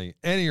more funny.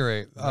 Any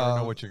rate, I don't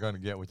know what you're going to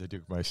get with the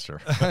Duke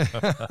Meister.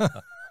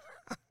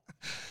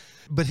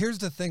 But here's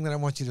the thing that I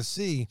want you to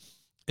see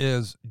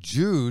is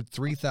Jude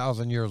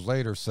 3,000 years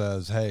later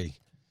says, "Hey,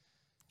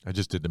 I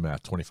just did the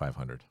math,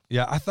 2,500.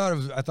 yeah, I thought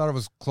it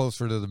was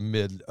closer to the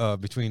mid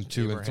between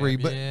 2 and 3,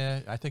 but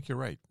yeah, I think you're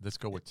right. Let's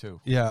go with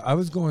 2. yeah, I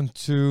was going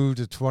 2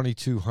 to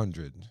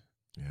 2,200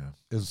 Yeah,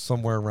 is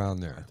somewhere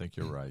around I there. think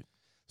you're right.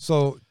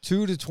 So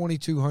 2 to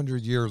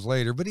 2,200 years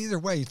later, but either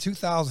way,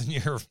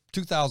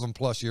 2,000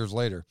 plus years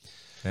later.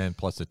 And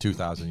plus the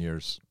 2,000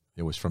 years,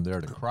 it was from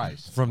there to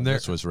Christ. From there,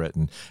 This was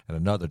written, and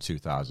another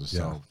 2,000. So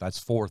Yeah. that's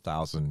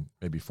 4,000,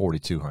 maybe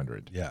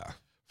 4,200 yeah,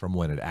 from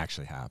when it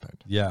actually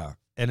happened. yeah,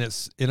 and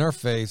it's in our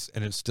face,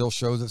 and it still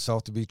shows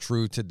itself to be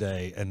true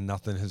today, and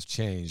nothing has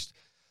changed.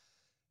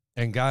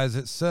 And guys,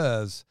 it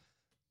says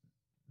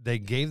they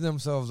gave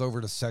themselves over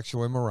to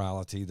sexual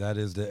immorality. That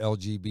is the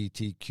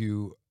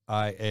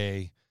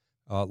LGBTQIA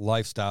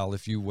lifestyle,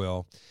 if you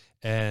will,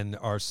 and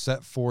are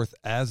set forth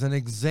as an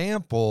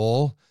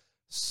example,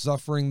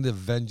 suffering the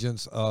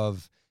vengeance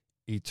of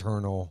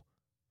eternal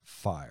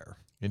fire.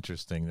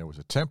 Interesting. There was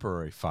a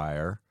temporary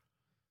fire,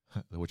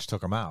 which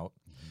took them out,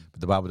 but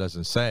the Bible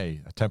doesn't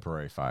say a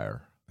temporary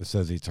fire. It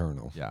says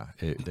eternal. Yeah,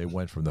 they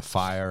went from the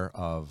fire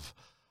of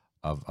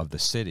the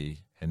city,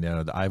 and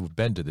then I've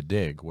been to the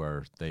dig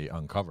where they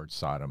uncovered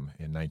Sodom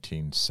in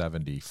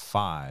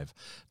 1975,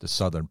 the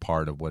southern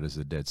part of what is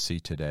the Dead Sea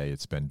today.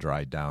 It's been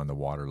dried down, the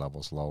water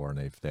level's lower,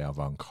 and they have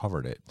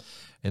uncovered it,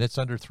 and it's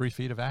under 3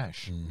 feet of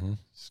ash. Mm-hmm.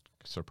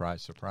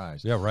 Surprise,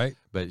 surprise. Yeah, right?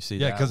 But see,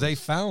 Yeah, because they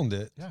found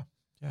it. Yeah,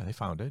 they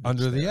found it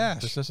Under It's the there.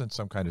 ash. This isn't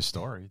some kind of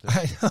story.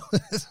 I know.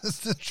 This is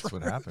the That's truth.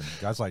 what happened.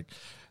 God's like,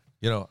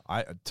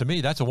 to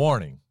me, that's a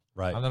warning.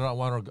 Right. I don't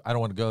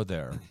want to go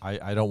there.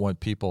 I don't want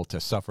people to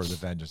suffer the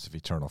vengeance of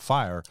eternal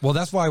fire. Well,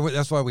 that's why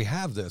we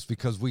have this,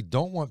 because we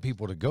don't want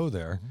people to go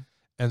there. Mm-hmm.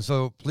 And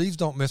so please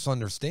don't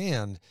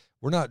misunderstand.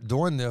 We're not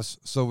doing this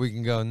so we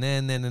can go,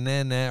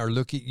 nah, or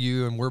look at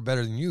you and we're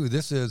better than you.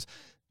 This is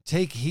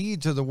take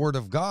heed to the word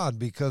of God,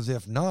 because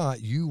if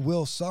not, you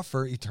will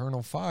suffer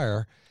eternal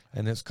fire,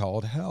 and it's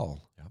called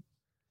hell. Yep.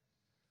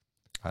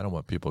 I don't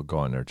want people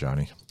going there,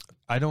 Johnny.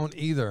 I don't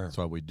either. That's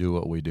why we do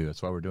what we do.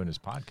 That's why we're doing this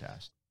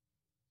podcast.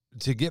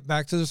 To get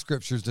back to the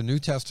scriptures, the New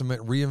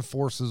Testament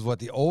reinforces what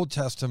the Old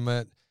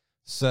Testament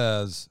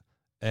says,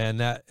 and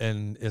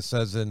it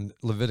says in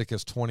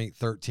Leviticus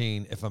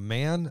 20:13, if a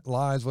man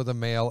lies with a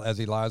male as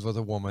he lies with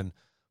a woman,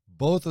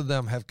 both of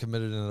them have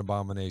committed an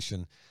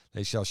abomination.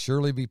 They shall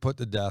surely be put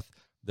to death.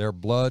 Their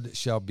blood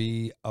shall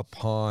be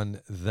upon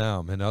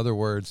them. In other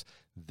words,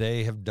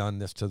 they have done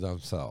this to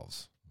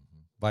themselves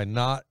by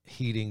not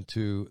heeding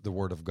to the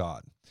word of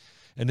God.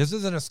 And this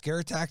isn't a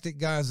scare tactic,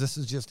 guys. This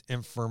is just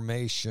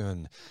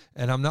information.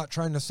 And I'm not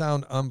trying to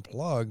sound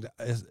unplugged.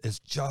 It's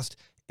just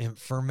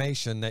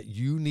information that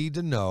you need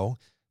to know,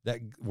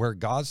 that where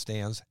God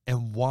stands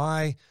and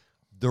why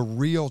the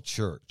real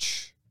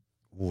church,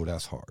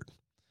 that's hard.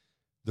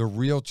 The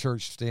real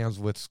church stands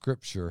with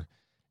Scripture.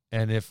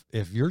 And if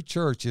your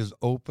church is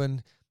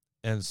open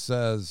and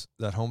says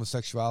that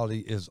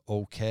homosexuality is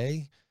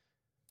okay,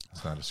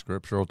 it's not a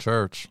scriptural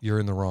church. You're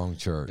in the wrong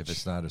church. If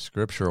it's not a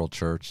scriptural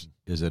church,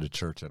 is it a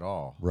church at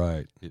all?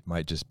 Right. It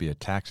might just be a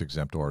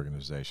tax-exempt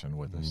organization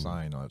with a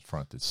sign on the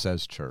front that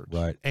says church.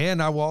 Right. And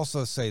I will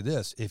also say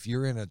this, if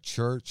you're in a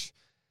church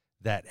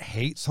that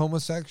hates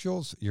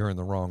homosexuals, you're in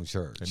the wrong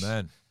church.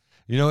 Amen.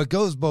 You know, it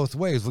goes both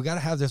ways. We got to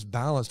have this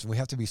balanced, and we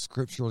have to be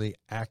scripturally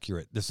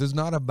accurate. This is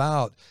not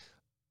about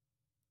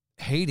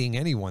hating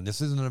anyone.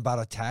 This isn't about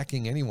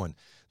attacking anyone.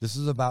 This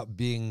is about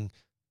being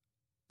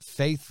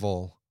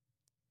faithful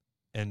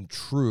and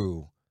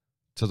true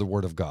to the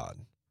word of God.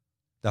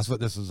 That's what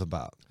this is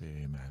about.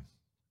 Amen.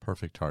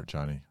 Perfect heart,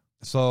 Johnny.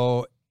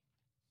 So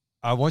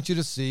I want you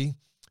to see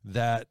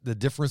that the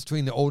difference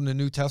between the Old and the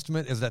New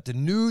Testament is that the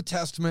New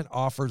Testament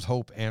offers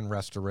hope and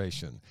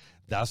restoration.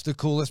 That's the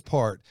coolest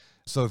part.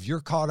 So if you're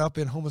caught up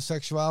in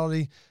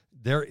homosexuality,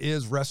 there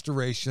is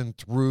restoration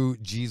through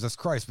Jesus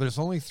Christ, but it's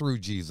only through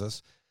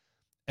Jesus.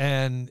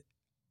 And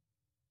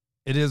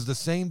it is the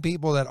same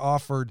people that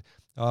offered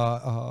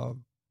to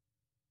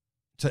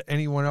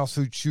anyone else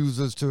who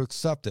chooses to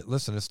accept it.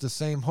 Listen, it's the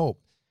same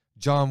hope.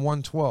 John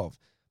 1:12.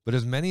 But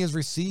as many as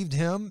received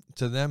him,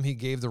 to them he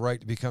gave the right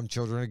to become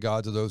children of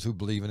God, to those who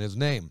believe in his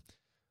name.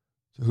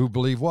 Who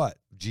believe what?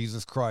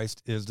 Jesus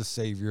Christ is the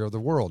Savior of the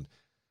world.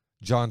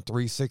 John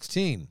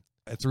 3:16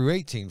 through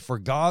 18. For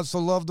God so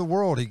loved the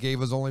world, he gave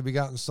his only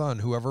begotten Son.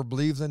 Whoever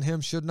believes in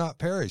him should not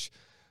perish,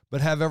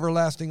 but have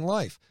everlasting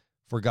life.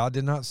 For God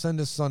did not send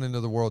his Son into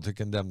the world to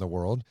condemn the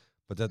world,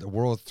 but that the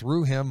world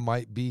through him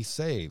might be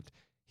saved.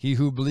 He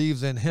who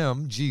believes in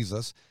him,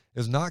 Jesus,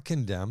 is not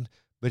condemned,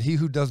 but he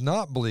who does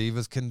not believe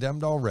is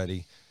condemned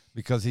already,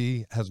 because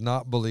he has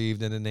not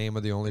believed in the name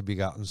of the only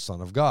begotten Son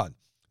of God.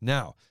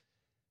 Now,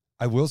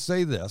 I will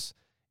say this.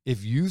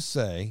 If you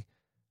say,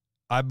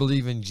 I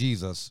believe in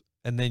Jesus,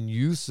 and then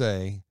you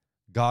say,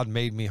 God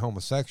made me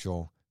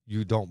homosexual,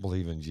 you don't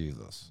believe in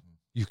Jesus.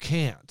 You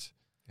can't.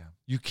 Yeah.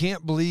 You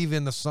can't believe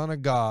in the Son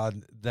of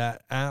God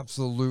that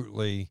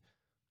absolutely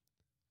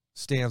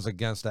stands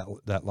against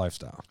that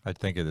lifestyle. I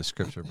think of the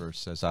scripture verse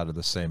says, out of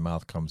the same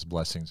mouth comes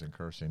blessings and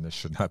cursing. This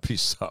should not be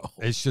so.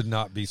 It should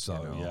not be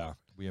so, You know, yeah.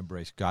 We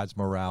embrace God's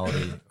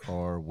morality,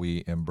 or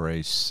we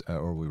embrace,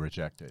 or we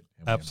reject it.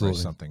 And we Absolutely.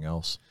 embrace something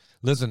else.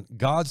 Listen,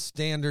 God's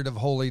standard of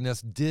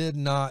holiness did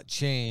not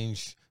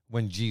change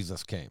when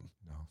Jesus came.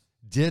 No.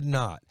 Did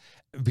not.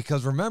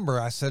 Because remember,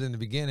 I said in the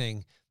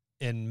beginning,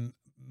 in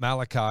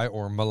Malachi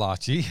or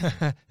Malachi,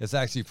 it's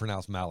actually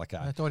pronounced Malachi.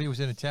 I thought he was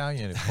an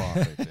Italian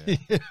prophet. There.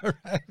 Yeah,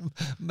 right.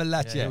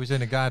 Malachi. Yeah, he was in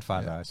The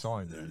Godfather. I saw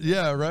him there.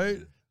 Yeah, right?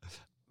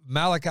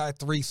 Malachi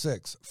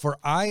 3:6. For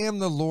I am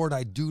the Lord,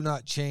 I do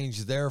not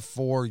change,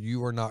 therefore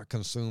you are not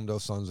consumed, O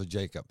sons of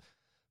Jacob.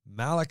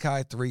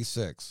 Malachi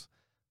 3:6.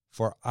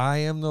 For I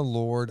am the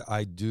Lord,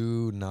 I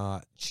do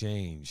not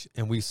change.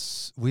 And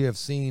we have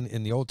seen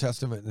in the Old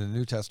Testament and the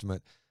New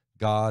Testament,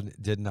 God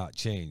did not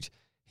change.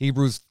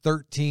 Hebrews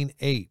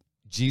 13:8.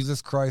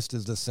 Jesus Christ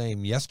is the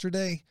same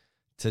yesterday,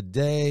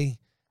 today,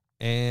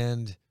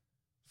 and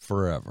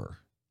forever.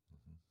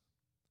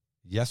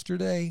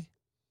 Yesterday,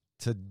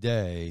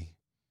 today,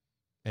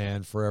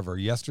 and forever.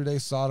 Yesterday,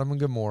 Sodom and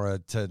Gomorrah.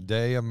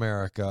 Today,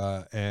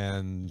 America.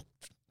 And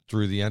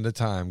through the end of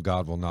time,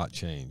 God will not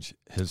change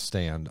his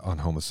stand on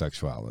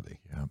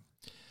homosexuality. Yeah.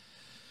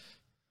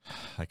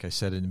 Like I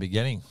said in the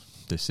beginning,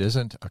 this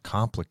isn't a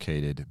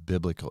complicated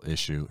biblical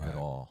issue at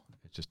all.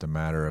 It's just a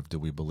matter of, do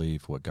we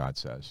believe what God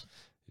says?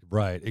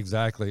 Right,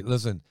 exactly.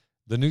 Listen,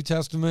 the New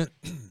Testament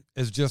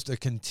is just a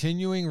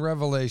continuing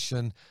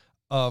revelation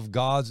of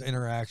God's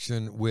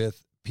interaction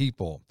with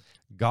people.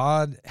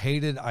 God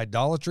hated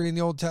idolatry in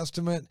the Old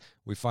Testament.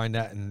 We find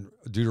that in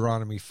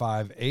Deuteronomy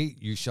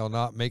 5:8. You shall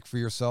not make for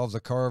yourselves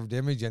a carved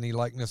image, any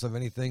likeness of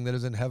anything that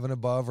is in heaven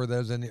above, or that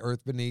is in the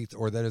earth beneath,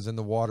 or that is in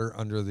the water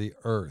under the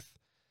earth.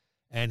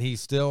 And he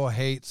still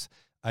hates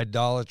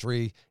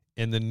idolatry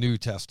in the New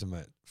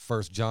Testament.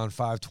 1 John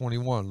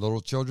 5:21,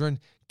 little children,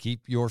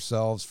 keep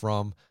yourselves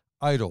from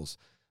idols.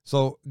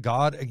 So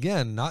God,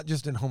 again, not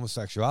just in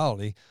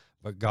homosexuality,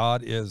 but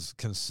God is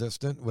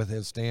consistent with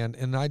his stand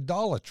in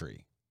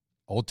idolatry.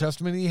 Old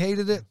Testament, he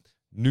hated it.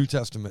 New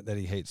Testament, that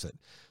he hates it.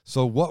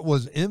 So what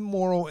was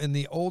immoral in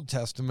the Old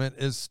Testament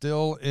is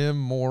still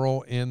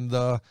immoral in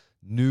the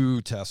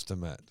New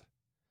Testament.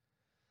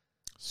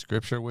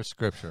 Scripture with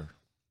Scripture.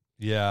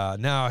 Yeah.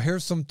 Now,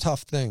 here's some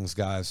tough things,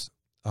 guys.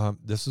 Some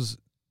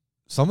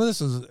of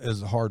this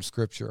is hard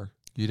Scripture.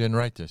 You didn't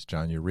write this,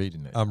 John. You're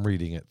reading it. I'm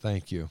reading it.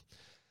 Thank you.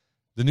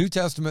 The New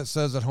Testament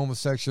says that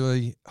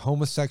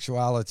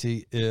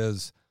homosexuality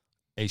is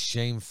a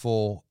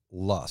shameful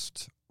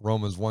lust.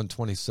 Romans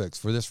 1:26.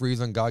 For this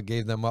reason, God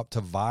gave them up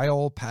to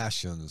vile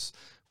passions,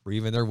 for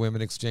even their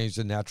women exchanged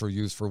the natural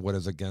use for what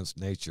is against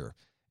nature.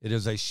 It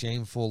is a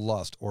shameful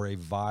lust or a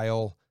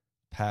vile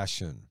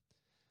passion.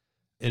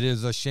 It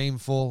is a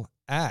shameful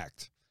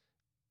act.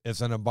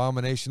 It's an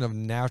abomination of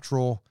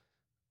natural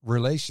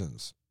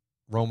relations.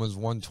 Romans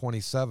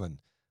 1:27.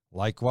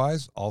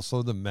 Likewise,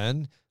 also the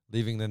men,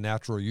 leaving the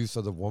natural use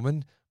of the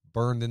woman,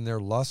 burned in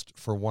their lust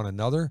for one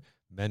another,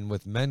 men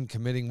with men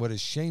committing what is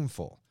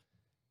shameful.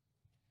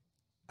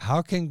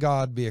 How can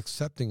God be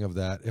accepting of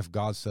that if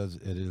God says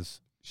it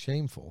is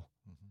shameful?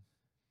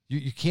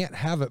 Mm-hmm. You can't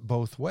have it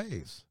both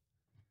ways.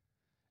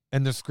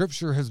 And the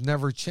Scripture has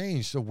never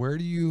changed. So where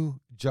do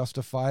you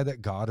justify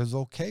that God is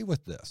okay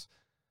with this?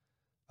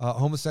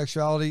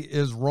 Homosexuality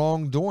is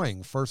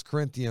wrongdoing. 1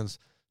 Corinthians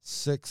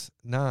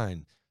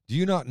 6:9. Do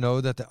you not know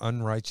that the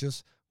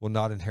unrighteous will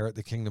not inherit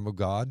the kingdom of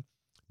God?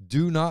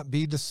 Do not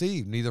be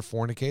deceived. Neither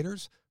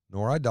fornicators,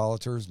 nor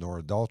idolaters, nor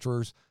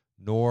adulterers,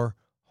 nor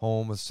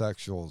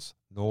homosexuals,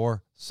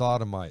 nor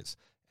sodomites.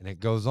 And it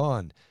goes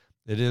on.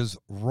 It is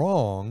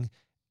wrong,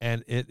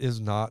 and it is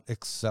not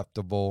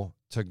acceptable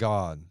to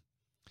God.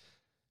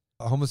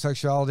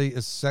 Homosexuality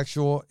is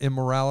sexual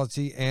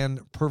immorality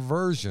and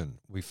perversion.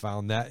 We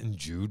found that in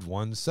Jude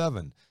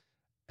 1:7.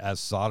 As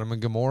Sodom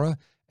and Gomorrah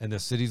and the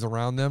cities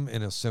around them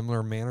in a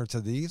similar manner to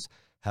these,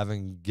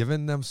 having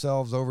given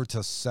themselves over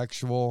to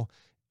sexual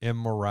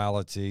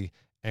immorality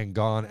and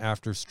gone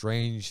after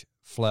strange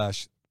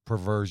flesh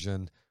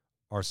perversion,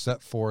 are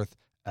set forth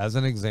as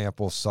an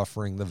example,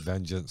 suffering the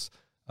vengeance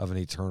of an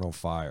eternal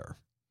fire.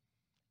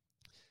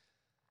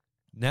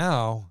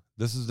 Now,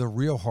 this is the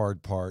real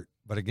hard part.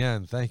 But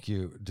again, thank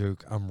you,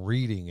 Duke. I'm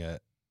reading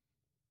it.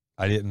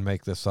 I didn't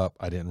make this up.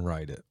 I didn't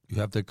write it. You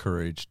have the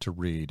courage to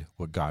read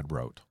what God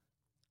wrote.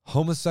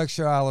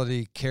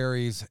 Homosexuality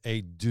carries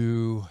a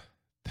due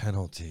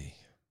penalty.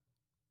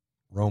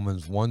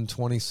 Romans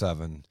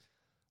 1:27.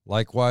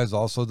 Likewise,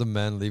 also the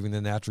men, leaving the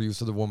natural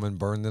use of the woman,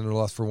 burned in their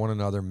lust for one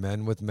another,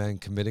 men with men,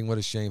 committing what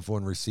is shameful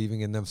and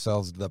receiving in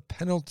themselves the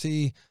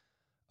penalty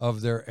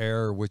of their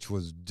error, which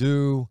was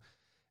due.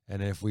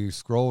 And if we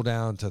scroll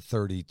down to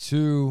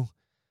 32,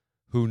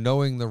 who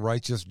knowing the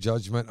righteous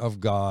judgment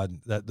of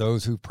God, that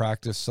those who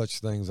practice such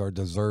things are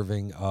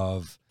deserving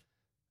of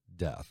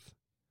death.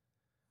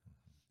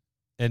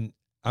 And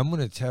I'm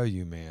going to tell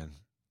you, man,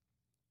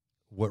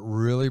 what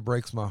really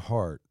breaks my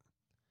heart,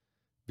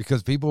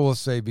 because people will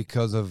say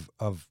because of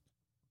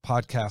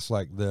podcasts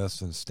like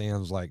this and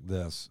stands like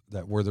this,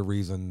 that we're the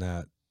reason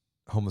that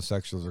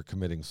homosexuals are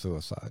committing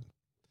suicide.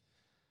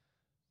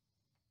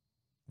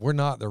 We're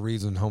not the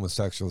reason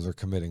homosexuals are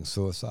committing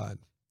suicide.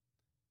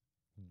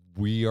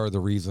 We are the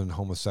reason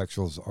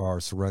homosexuals are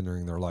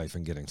surrendering their life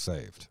and getting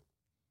saved.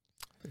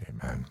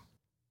 Amen.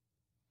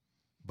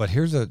 But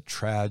here's a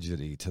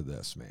tragedy to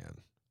this,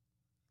 man.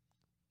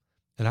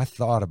 And I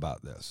thought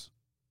about this.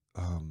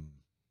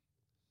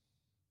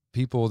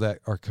 People that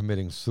are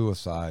committing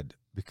suicide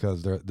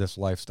because this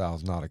lifestyle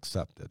is not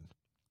accepted.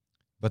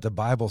 But the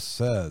Bible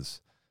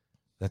says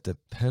that the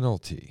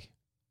penalty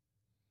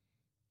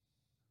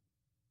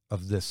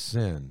of this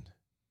sin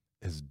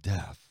is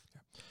death.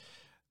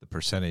 The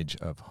percentage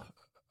of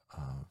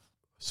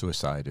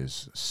suicide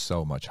is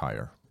so much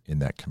higher in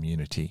that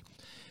community.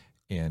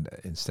 And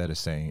instead of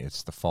saying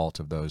it's the fault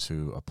of those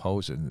who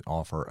oppose it and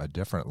offer a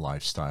different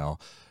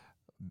lifestyle,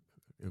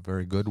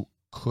 very good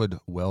could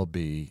well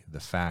be the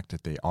fact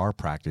that they are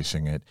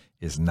practicing it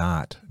is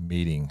not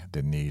meeting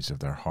the needs of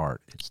their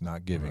heart. It's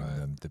not giving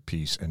them the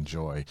peace and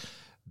joy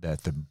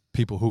that the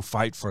people who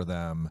fight for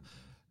them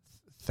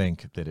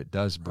think that it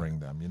does bring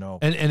them, you know.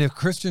 And if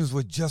Christians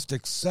would just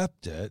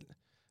accept it,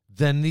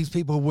 then these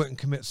people wouldn't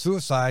commit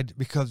suicide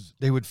because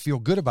they would feel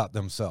good about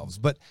themselves.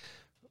 But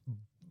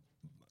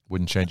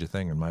wouldn't change a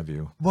thing in my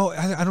view. Well,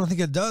 I don't think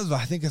it does.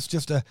 I think it's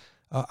just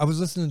I was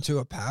listening to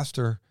a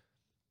pastor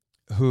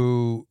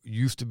who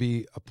used to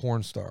be a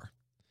porn star,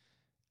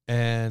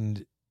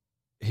 and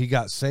he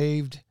got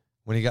saved.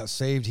 When he got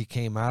saved, he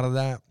came out of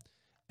that,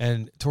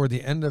 and toward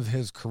the end of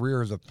his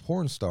career as a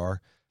porn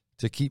star,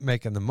 to keep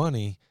making the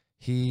money,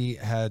 he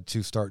had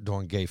to start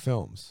doing gay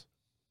films.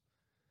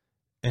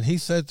 And he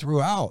said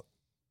throughout,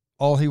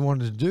 all he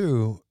wanted to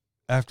do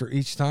after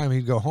each time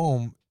he'd go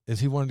home is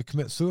he wanted to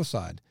commit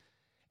suicide.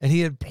 And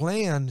he had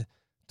planned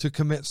to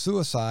commit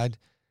suicide.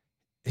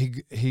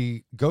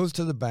 He goes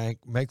to the bank,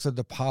 makes a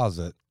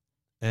deposit,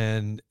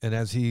 and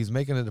as he's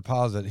making a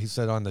deposit, he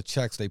said on the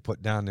checks they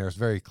put down there, it's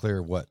very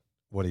clear what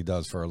he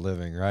does for a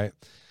living, right?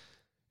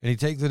 And he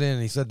takes it in,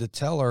 and he said the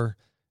teller,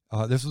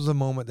 this was a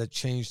moment that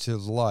changed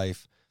his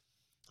life.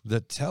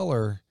 The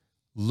teller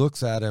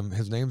looks at him.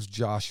 His name's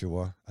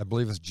Joshua. I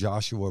believe it's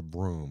Joshua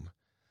Broom.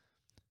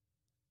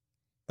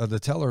 The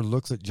teller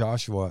looks at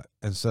Joshua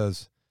and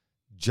says,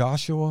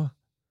 Joshua,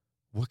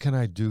 what can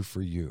I do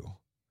for you?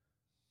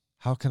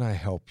 How can I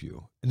help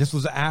you? And this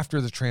was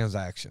after the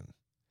transaction.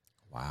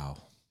 Wow.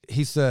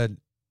 He said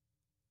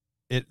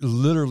it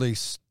literally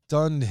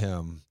stunned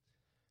him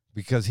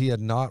because he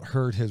had not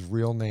heard his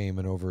real name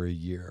in over a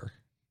year.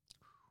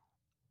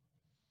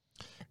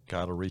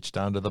 Got to reach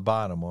down to the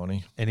bottom, won't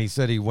he? And he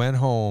said he went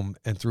home,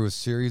 and through a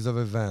series of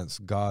events,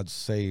 God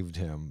saved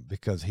him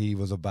because he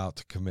was about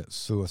to commit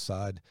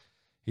suicide.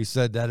 He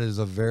said that is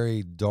a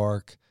very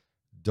dark,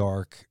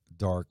 dark,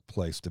 dark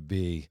place to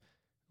be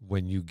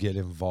when you get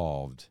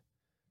involved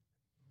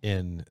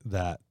in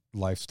that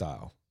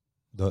lifestyle,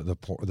 the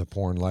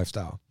porn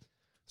lifestyle.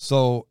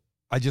 So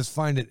I just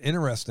find it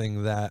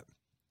interesting that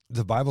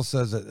the Bible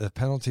says that the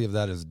penalty of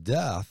that is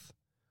death.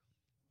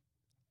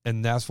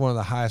 And that's one of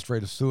the highest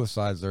rate of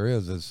suicides there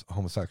is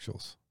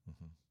homosexuals.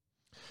 Mm-hmm.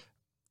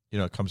 You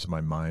know, it comes to my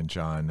mind,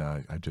 John,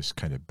 I just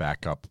kind of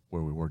back up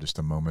where we were just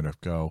a moment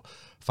ago.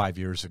 5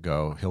 years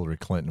ago, Hillary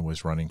Clinton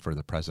was running for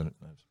the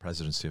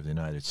presidency of the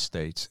United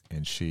States,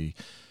 and she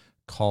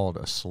called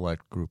a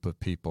select group of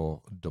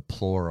people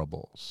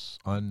deplorables,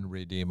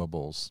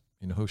 unredeemables.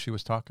 You know who she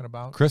was talking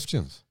about?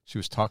 Christians. She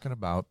was talking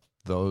about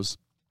those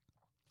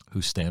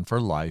who stand for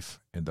life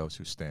and those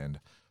who stand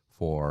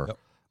for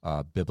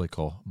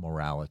biblical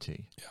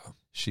morality. Yeah.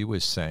 She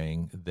was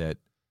saying that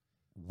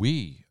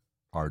we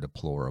are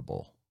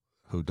deplorable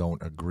who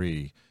don't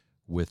agree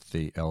with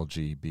the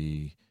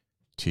LGBT.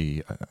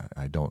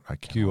 I can't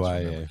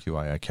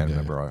QIA. I can't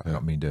remember. I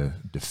don't mean to.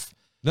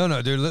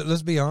 No, dude.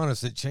 Let's be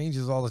honest. It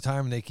changes all the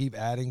time, and they keep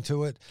adding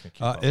to it.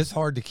 It's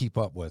hard to keep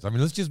up with. I mean,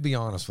 let's just be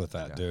honest with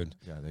that, dude.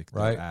 Yeah,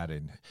 they're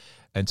adding,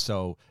 and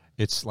so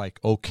it's like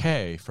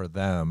okay for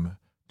them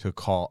to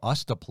call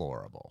us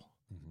deplorable.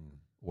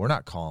 We're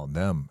not calling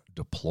them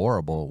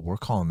deplorable. We're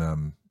calling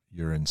them,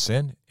 you're in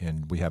sin,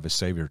 and we have a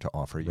Savior to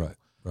offer you.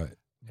 Right.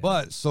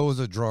 But so is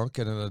a drunk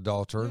and an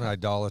adulterer, an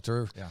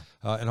idolater,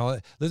 and all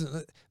that.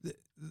 Listen,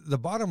 the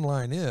bottom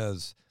line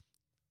is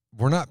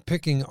we're not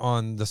picking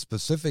on the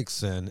specific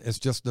sin. It's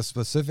just the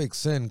specific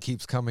sin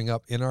keeps coming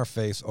up in our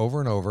face over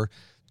and over.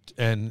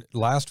 And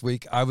last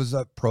week, I was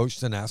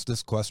approached and asked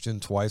this question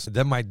twice.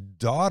 Then my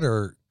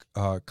daughter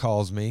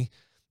calls me,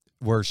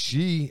 where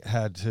she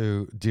had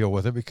to deal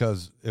with it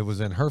because it was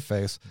in her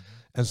face.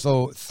 And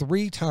so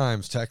 3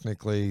 times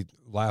technically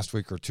last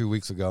week or 2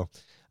 weeks ago,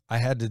 I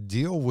had to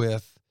deal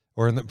with,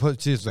 or put it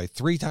this way,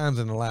 3 times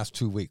in the last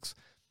 2 weeks,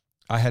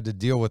 I had to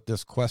deal with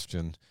this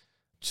question,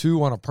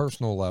 2 on a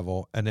personal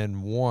level, and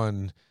then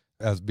 1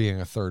 as being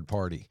a third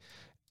party.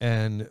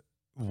 And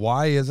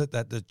why is it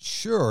that the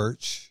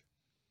church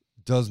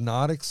does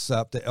not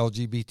accept the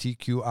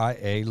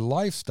LGBTQIA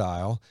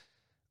lifestyle?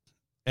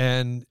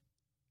 And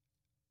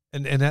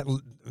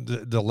that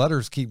the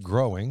letters keep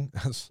growing,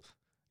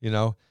 you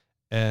know,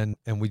 and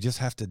we just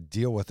have to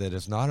deal with it.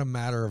 It's not a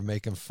matter of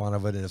making fun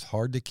of it. It's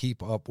hard to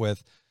keep up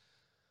with,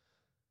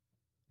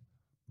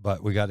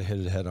 but we got to hit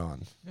it head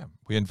on. Yeah,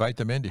 we invite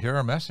them in to hear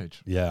our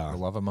message. Yeah, to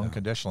love them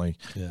unconditionally,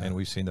 and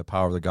we've seen the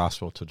power of the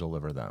gospel to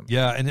deliver them.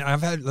 Yeah, and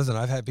I've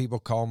had people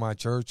call my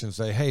church and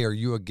say, "Hey, are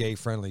you a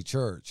gay-friendly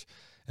church?"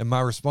 And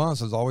my response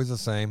is always the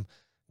same: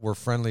 "We're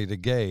friendly to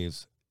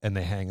gays," and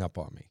they hang up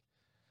on me.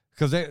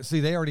 Because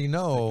they already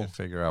know. They can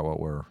figure out what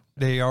we're.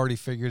 They already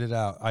figured it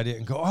out. I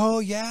didn't go, oh,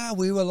 yeah,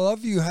 we would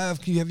love you. Have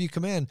you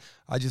come in?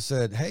 I just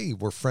said, hey,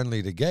 we're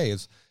friendly to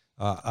gays.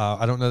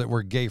 I don't know that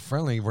we're gay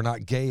friendly. We're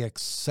not gay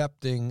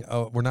accepting.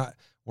 We're not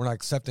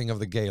accepting of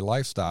the gay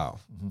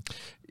lifestyle.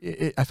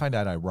 Mm-hmm. I find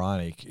that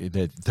ironic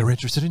that they're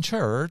interested in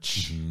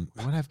church.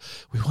 Mm-hmm.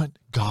 We want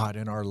God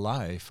in our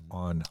life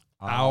on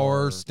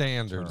our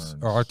standards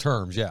or our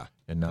terms. Yeah.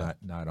 And not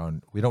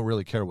on, we don't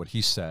really care what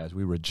he says.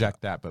 We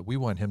reject that, but we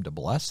want him to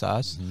bless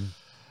us.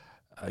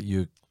 Mm-hmm.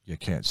 You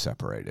can't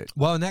separate it.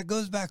 Well, and that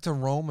goes back to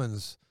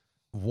Romans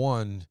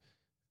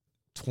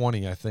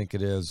 1:20, I think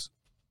it is,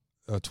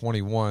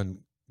 21.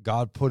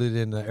 God put it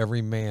into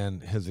every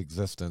man his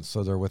existence,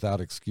 so they're without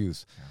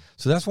excuse. Yeah.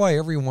 So that's why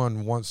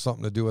everyone wants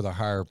something to do with a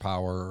higher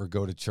power or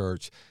go to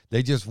church.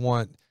 They just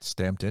want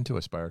stamped into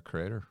us by our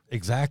Creator.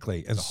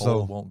 Exactly, and the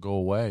hole won't go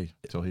away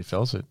until He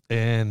fills it.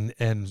 And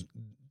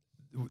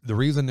the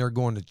reason they're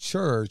going to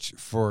church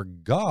for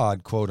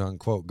God, quote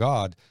unquote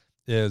God,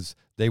 is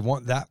they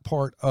want that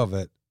part of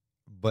it,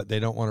 but they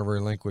don't want to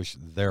relinquish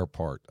their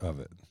part of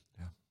it.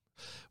 Yeah,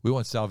 we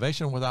want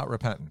salvation without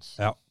repentance.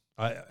 Yeah.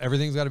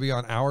 Everything's got to be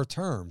on our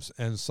terms.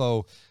 And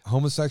so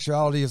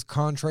homosexuality is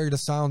contrary to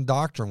sound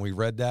doctrine. We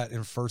read that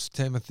in 1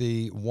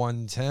 Timothy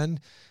 1:10.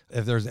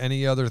 If there's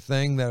any other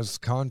thing that is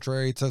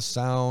contrary to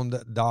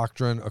sound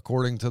doctrine,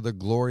 according to the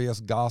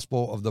glorious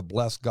gospel of the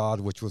blessed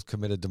God, which was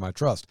committed to my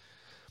trust.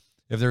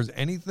 If there's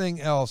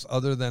anything else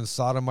other than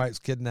sodomites,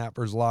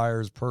 kidnappers,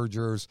 liars,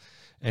 perjurers,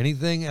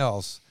 anything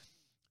else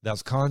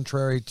that's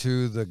contrary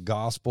to the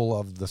gospel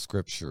of the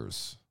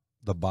scriptures,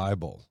 the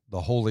Bible,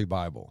 the Holy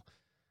Bible.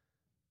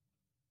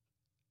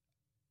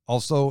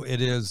 Also,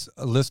 it is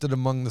listed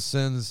among the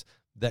sins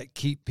that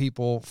keep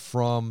people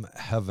from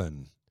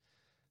heaven.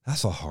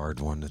 That's a hard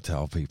one to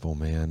tell people,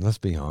 man. Let's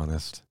be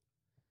honest.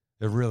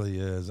 It really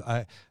is.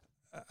 I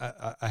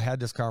had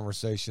this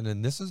conversation,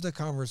 and this is the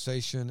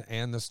conversation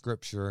and the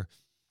scripture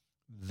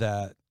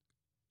that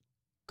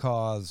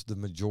caused the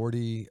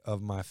majority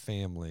of my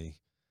family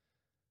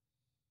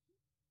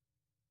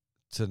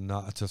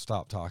to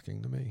stop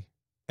talking to me.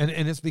 And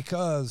it's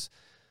because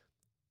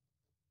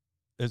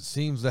it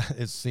seems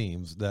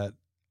that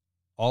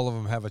all of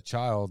them have a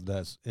child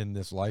that's in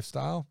this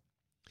lifestyle.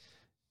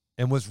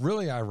 And what's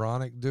really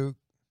ironic, Duke,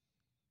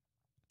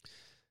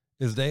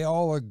 is they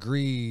all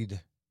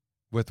agreed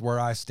with where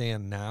I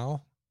stand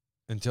now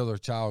until their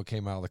child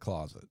came out of the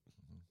closet.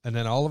 And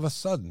then all of a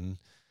sudden,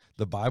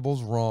 the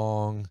Bible's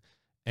wrong.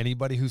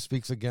 Anybody who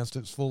speaks against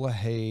it's full of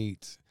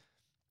hate.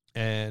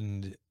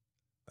 And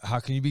how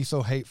can you be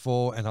so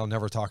hateful? And I'll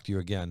never talk to you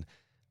again.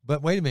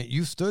 But wait a minute,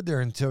 you stood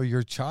there until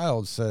your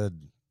child said.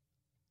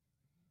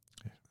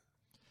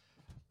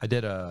 I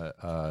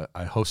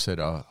hosted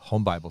a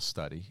home Bible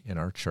study in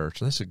our church.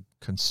 And this is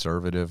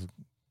conservative,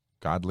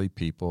 godly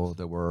people.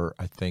 There were,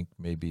 I think,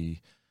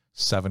 maybe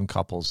 7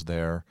 couples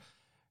there.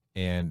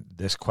 And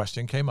this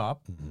question came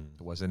up. Mm-hmm.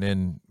 It wasn't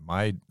in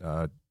my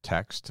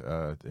text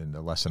in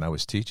the lesson I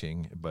was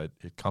teaching, but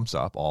it comes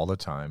up all the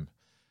time.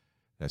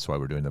 That's why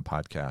we're doing the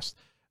podcast.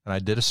 And I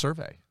did a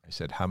survey. I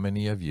said, how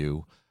many of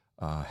you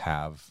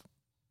have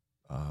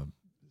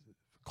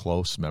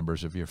close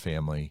members of your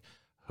family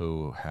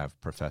who have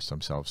professed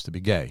themselves to be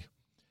gay?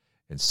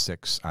 And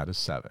 6 out of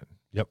 7.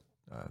 Yep.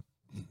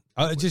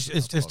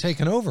 It's just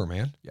taken over,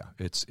 man. Yeah.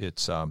 It's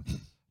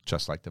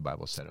just like the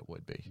Bible said it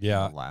would be.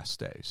 Yeah. In the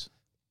last days.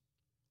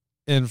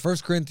 In 1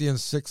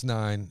 Corinthians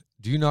 6:9,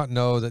 do you not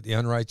know that the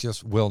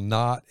unrighteous will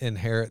not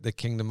inherit the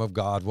kingdom of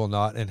God, will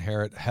not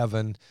inherit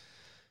heaven?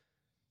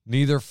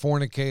 Neither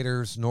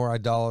fornicators, nor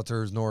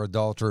idolaters, nor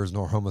adulterers,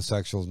 nor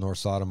homosexuals, nor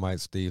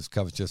sodomites, thieves,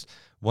 covetous.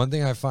 One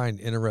thing I find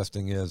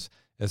interesting is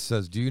it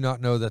says, do you not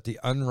know that the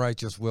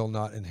unrighteous will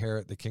not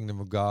inherit the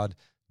kingdom of God?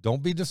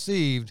 Don't be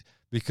deceived,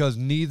 because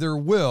neither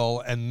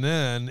will. And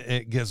then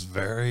it gets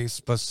very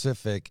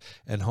specific,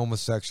 and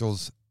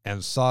homosexuals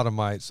and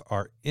sodomites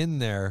are in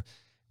there,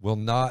 will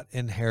not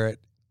inherit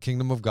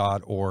kingdom of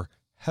God or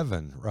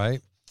heaven,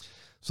 right?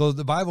 So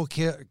the Bible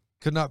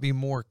could not be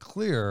more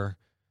clear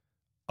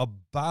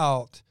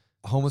about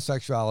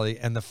homosexuality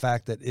and the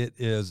fact that it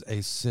is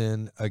a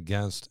sin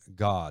against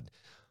God.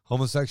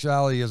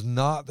 Homosexuality is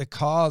not the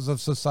cause of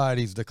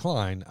society's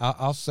decline.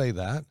 I'll say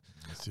that.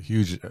 It's a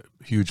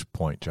huge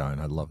point, John.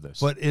 I love this.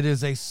 But it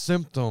is a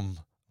symptom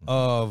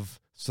of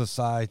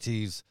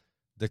society's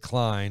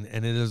decline,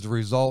 and it is the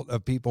result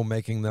of people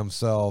making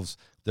themselves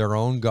their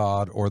own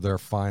God or their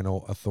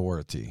final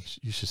authority.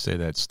 You should say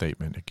that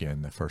statement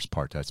again, the first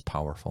part. That's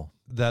powerful.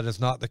 That is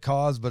not the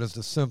cause, but it's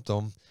the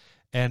symptom.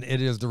 And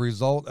it is the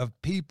result of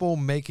people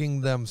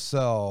making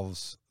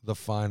themselves the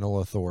final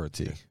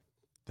authority.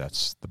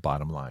 That's the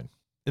bottom line.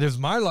 It is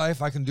my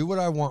life. I can do what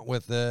I want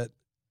with it.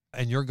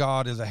 And your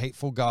God is a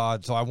hateful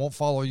God, so I won't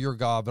follow your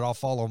God, but I'll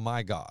follow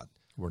my God.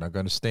 We're not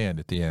going to stand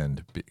at the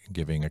end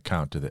giving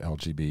account to the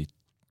LGBT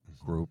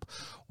group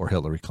or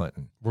Hillary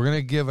Clinton. We're going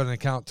to give an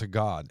account to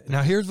God.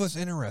 Now, here's what's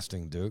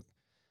interesting, Duke.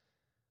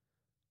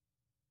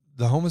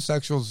 The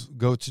homosexuals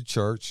go to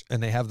church,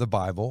 and they have the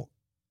Bible,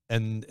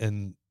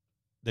 and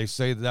they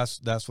say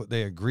that's what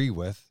they agree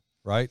with,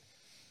 right?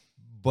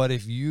 But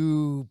if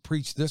you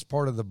preach this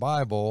part of the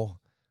Bible,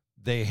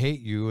 they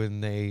hate you,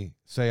 and they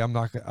say,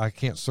 I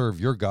can't serve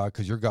your God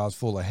because your God's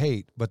full of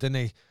hate. But then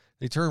they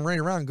turn right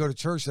around and go to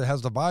church that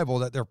has the Bible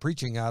that they're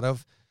preaching out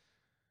of.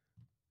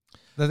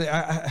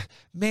 I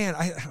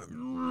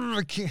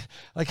can't,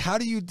 like, how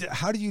do you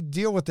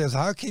deal with this?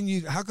 How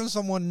can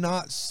someone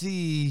not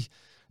see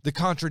the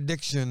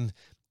contradiction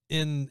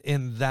in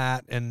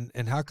that, and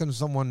how can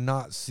someone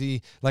not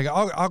see, like,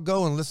 I'll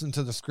go and listen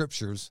to the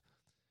scriptures,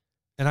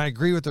 and I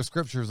agree with the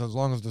scriptures as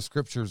long as the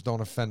scriptures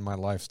don't offend my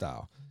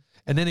lifestyle.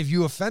 And then if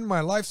you offend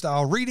my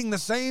lifestyle reading the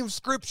same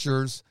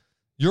scriptures,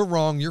 you're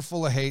wrong, you're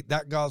full of hate,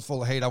 that God's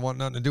full of hate, I want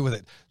nothing to do with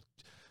it.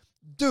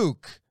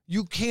 Duke,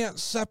 you can't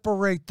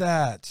separate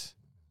that.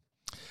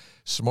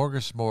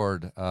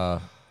 Smorgasbord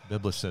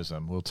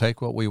biblicism. We'll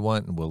take what we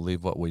want and we'll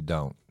leave what we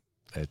don't.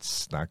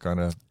 It's not going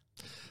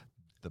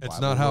to The It's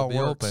Bible not how will it be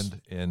works.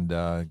 opened,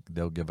 and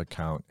they'll give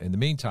account. In the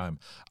meantime,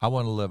 I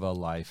want to live a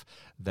life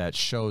that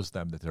shows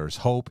them that there's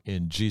hope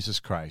in Jesus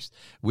Christ.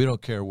 We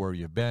don't care where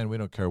you've been. We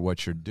don't care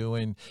what you're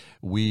doing.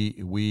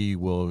 We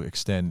will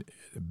extend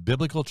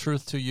biblical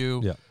truth to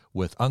you Yeah.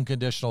 with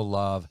unconditional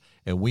love,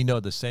 and we know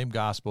the same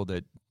gospel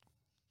that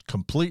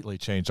completely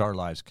changed our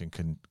lives can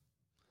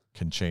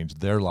change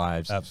their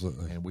lives.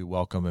 Absolutely. And we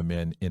welcome them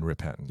in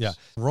repentance. Yeah.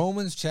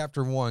 Romans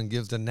chapter 1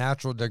 gives the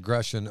natural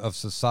digression of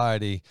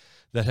society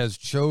that has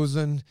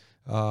chosen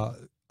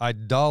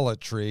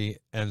idolatry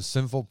and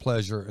sinful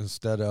pleasure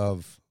instead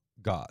of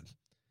God.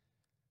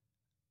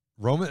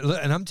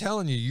 And I'm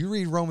telling you, you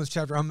read Romans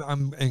chapter,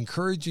 I'm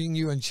encouraging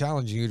you and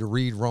challenging you to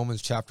read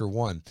Romans chapter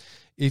 1.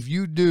 If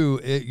you do,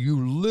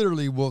 you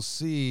literally will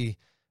see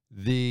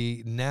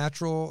the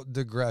natural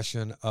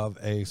digression of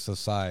a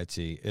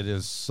society. It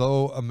is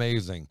so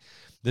amazing.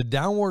 The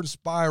downward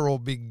spiral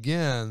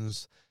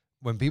begins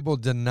when people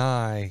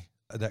deny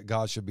that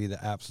God should be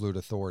the absolute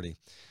authority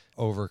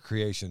over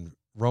creation.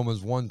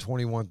 Romans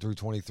 1:21 through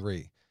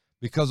 23.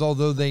 Because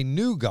although they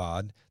knew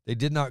God, they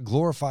did not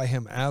glorify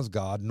him as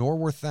God, nor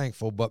were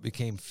thankful, but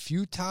became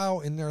futile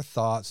in their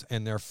thoughts,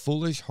 and their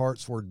foolish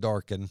hearts were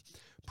darkened.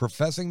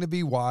 Professing to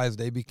be wise,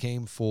 they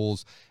became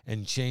fools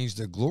and changed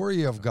the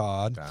glory of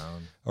God,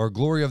 or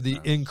glory of the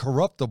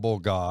incorruptible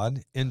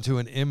God, into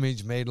an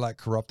image made like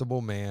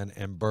corruptible man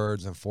and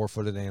birds and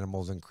four-footed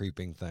animals and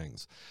creeping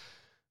things.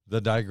 The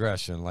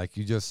digression, like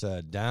you just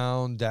said,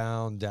 down,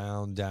 down,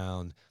 down,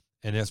 down.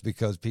 And it's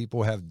because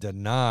people have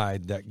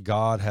denied that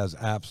God has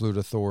absolute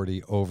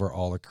authority over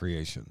all of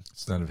creation.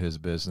 It's none of his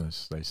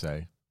business, they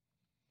say.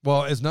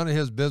 Well, it's none of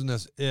his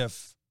business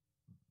if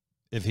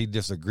he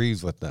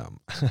disagrees with them.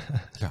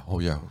 Yeah. Oh,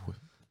 yeah.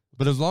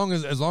 But as long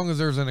as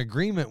there's an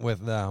agreement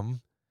with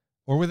them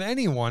or with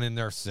anyone in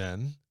their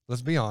sin,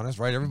 let's be honest,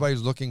 right?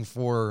 Everybody's looking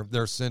for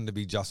their sin to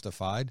be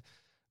justified.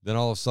 Then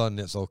all of a sudden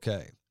it's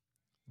okay.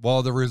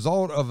 Well, the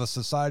result of a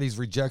society's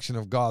rejection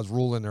of God's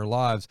rule in their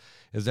lives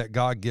is that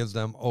God gives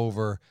them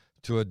over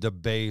to a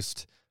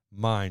debased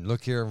mind.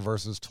 Look here in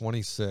verses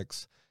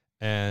 26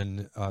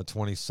 and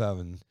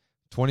 27.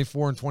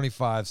 24 and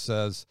 25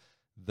 says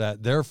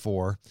that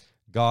therefore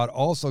God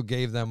also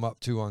gave them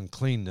up to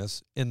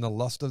uncleanness in the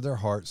lust of their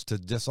hearts to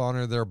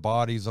dishonor their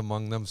bodies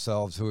among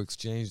themselves, who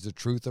exchanged the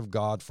truth of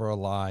God for a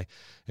lie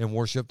and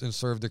worshiped and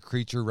served the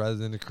creature rather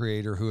than the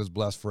Creator, who is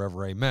blessed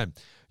forever. Amen.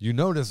 You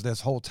notice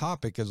this whole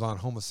topic is on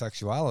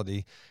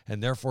homosexuality,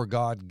 and therefore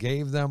God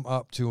gave them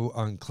up to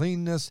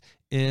uncleanness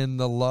in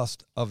the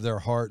lust of their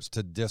hearts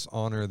to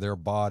dishonor their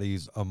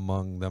bodies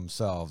among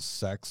themselves.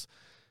 Sex,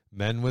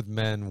 men with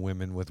men,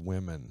 women with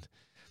women.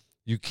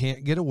 You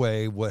can't get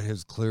away what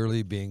is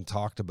clearly being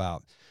talked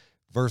about.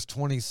 Verse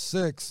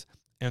 26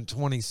 and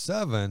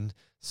 27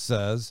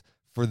 says,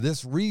 for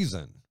this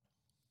reason.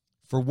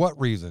 For what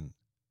reason?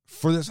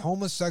 For this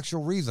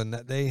homosexual reason,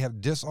 that they have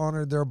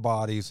dishonored their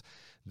bodies.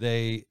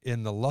 They,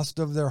 in the lust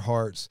of their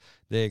hearts,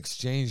 they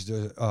exchanged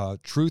the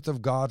truth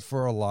of God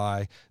for a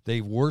lie. They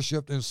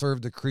worshiped and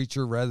served the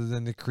creature rather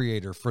than the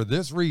Creator. For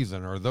this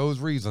reason, or those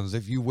reasons,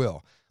 if you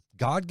will,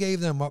 God gave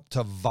them up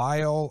to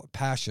vile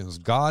passions.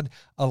 God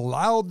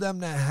allowed them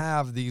to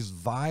have these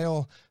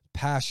vile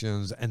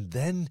passions, and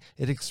then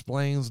it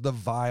explains the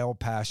vile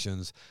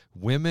passions.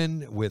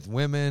 Women with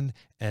women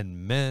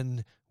and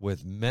men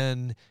with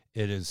men.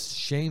 It is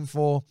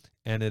shameful,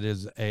 and it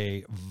is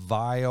a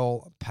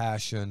vile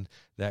passion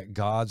that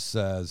God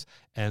says.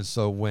 And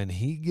so when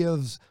he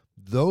gives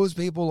those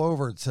people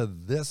over to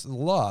this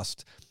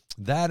lust,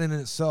 that in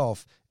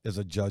itself is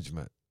a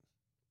judgment.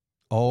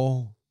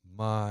 Oh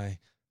my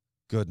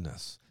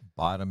goodness.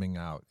 Bottoming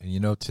out.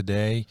 And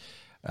today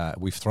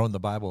we've thrown the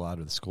Bible out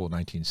of the school in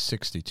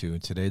 1962,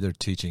 and today they're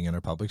teaching in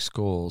our public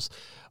schools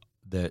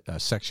that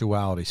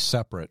sexuality is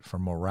separate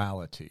from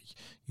morality.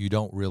 You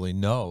don't really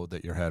know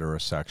that you're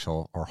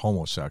heterosexual or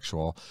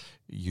homosexual.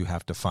 You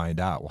have to find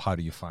out. Well, how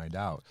do you find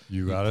out?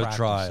 You got to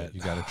try it. You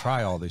got to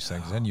try all these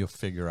things. Then you'll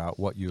figure out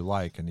what you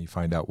like, and you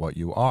find out what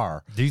you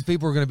are. These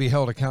people are going to be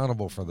held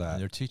accountable for that.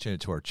 And they're teaching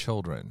it to our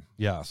children.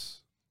 Yes.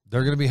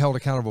 They're going to be held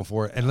accountable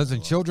for it. And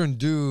listen, children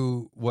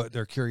do what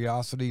their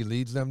curiosity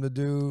leads them to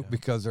do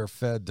because they're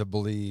fed to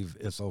believe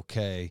it's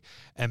okay.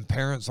 And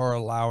parents are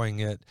allowing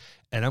it.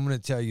 And I'm going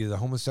to tell you, the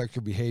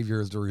homosexual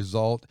behavior is the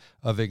result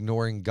of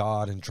ignoring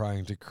God and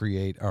trying to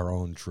create our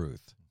own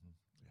truth.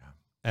 Yeah.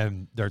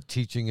 And they're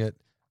teaching it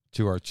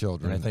to our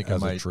children. And I think I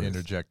might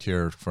interject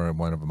here for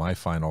one of my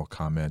final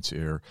comments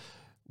here.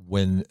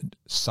 When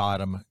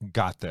Sodom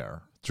got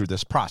there through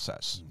this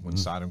process, when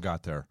Sodom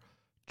got there,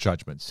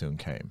 judgment soon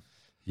came.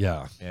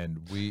 Yeah.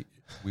 And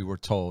we were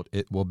told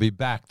it will be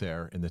back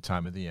there in the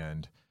time of the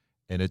end,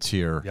 and it's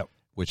here,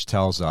 which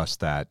tells us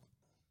that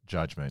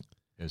judgment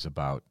is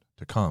about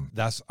to come.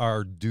 That's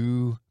our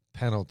due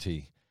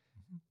penalty.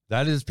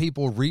 That is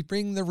people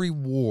reaping the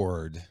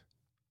reward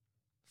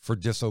for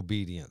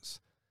disobedience.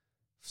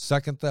 2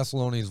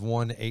 Thessalonians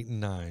 1, 8 and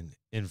 9,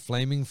 in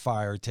flaming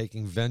fire,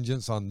 taking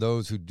vengeance on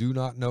those who do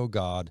not know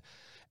God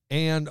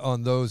and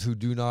on those who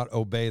do not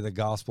obey the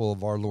gospel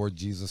of our Lord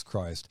Jesus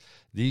Christ.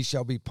 These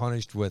shall be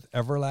punished with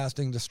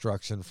everlasting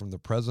destruction from the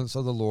presence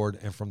of the Lord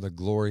and from the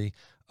glory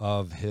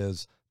of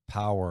his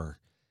power.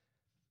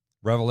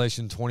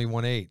 Revelation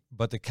 21:8.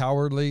 But the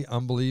cowardly,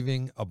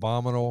 unbelieving,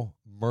 abominable,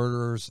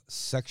 murderers,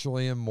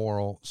 sexually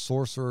immoral,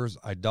 sorcerers,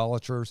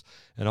 idolaters,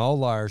 and all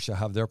liars shall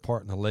have their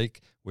part in the lake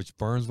which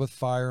burns with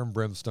fire and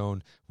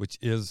brimstone, which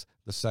is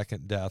the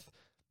second death.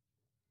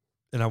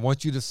 And I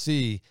want you to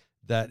see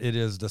that it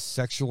is the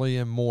sexually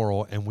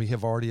immoral, and we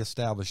have already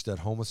established that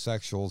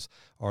homosexuals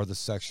are the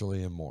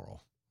sexually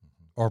immoral,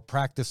 or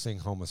practicing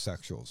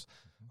homosexuals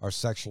are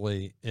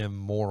sexually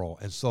immoral.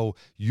 And so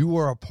you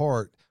are a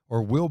part,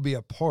 or will be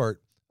a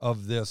part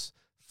of this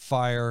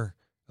fire,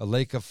 a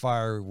lake of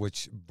fire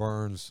which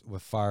burns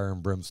with fire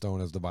and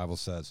brimstone, as the Bible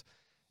says.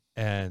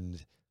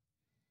 And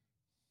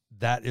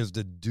that is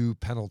the due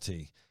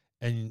penalty.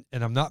 And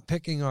I'm not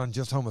picking on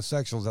just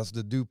homosexuals. That's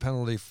the due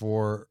penalty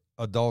for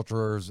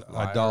adulterers,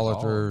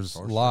 idolaters,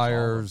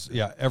 liars,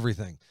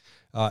 everything.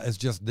 It's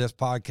just this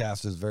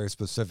podcast is very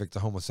specific to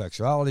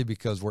homosexuality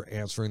because we're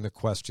answering the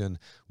question,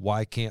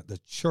 why can't the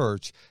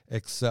church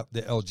accept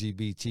the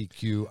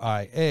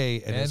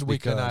LGBTQIA? And we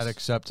cannot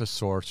accept the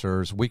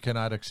sorcerers. We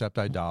cannot accept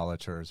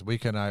idolaters. We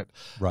cannot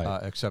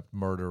accept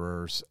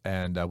murderers.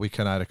 And we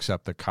cannot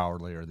accept the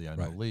cowardly or the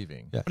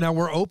unbelieving. Yeah. Now,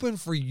 we're open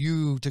for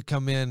you to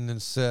come in and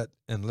sit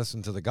and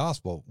listen to the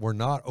gospel. We're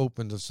not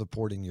open to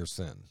supporting your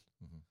sin.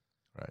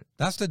 Right.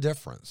 That's the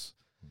difference.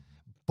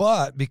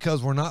 But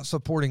because we're not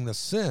supporting the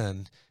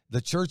sin,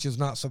 the church is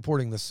not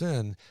supporting the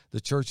sin, the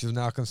church is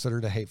now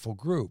considered a hateful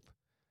group.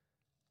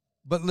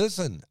 But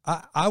listen,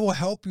 I will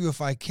help you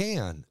if I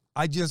can.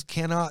 I just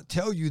cannot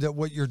tell you that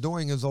what you're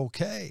doing is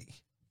okay.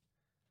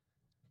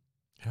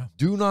 Yeah.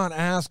 Do not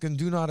ask and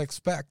do not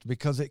expect,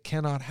 because it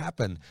cannot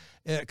happen.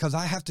 Because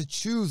I have to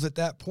choose at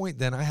that point,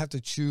 then I have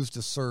to choose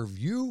to serve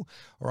you,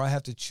 or I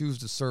have to choose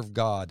to serve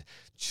God.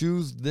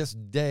 Choose this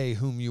day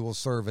whom you will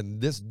serve,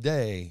 and this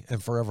day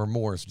and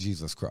forevermore is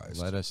Jesus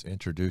Christ. Let us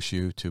introduce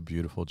you to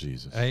beautiful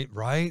Jesus.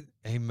 Right?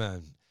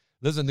 Amen.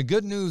 Listen, the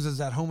good news is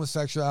that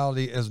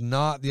homosexuality is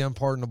not the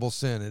unpardonable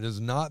sin. It is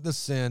not the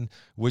sin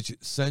which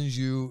sends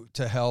you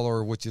to hell,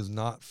 or which is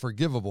not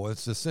forgivable.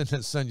 It's the sin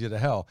that sends you to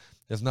hell.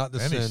 It's not the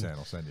sin. Any sin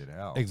will send you to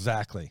hell.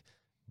 Exactly.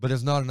 But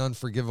it's not an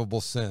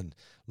unforgivable sin.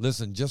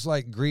 Listen, just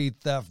like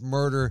greed, theft,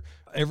 murder,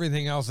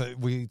 everything else that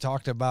we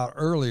talked about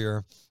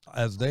earlier,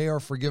 as they are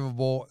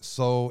forgivable,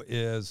 so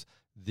is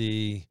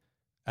the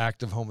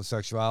act of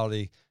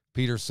homosexuality.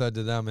 Peter said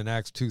to them in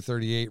Acts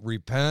 2:38,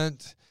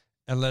 repent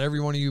and let every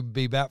one of you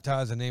be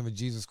baptized in the name of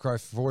Jesus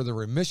Christ for the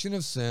remission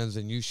of sins,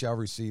 and you shall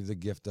receive the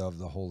gift of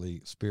the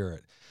Holy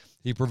Spirit.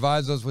 He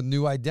provides us with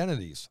new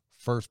identities.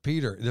 1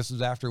 Peter, this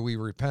is after we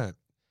repent.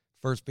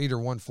 1 Peter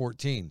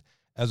 1:14,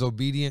 as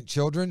obedient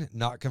children,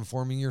 not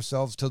conforming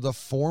yourselves to the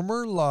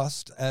former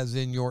lust as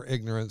in your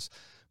ignorance,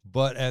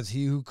 but as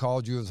he who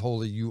called you is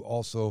holy, you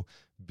also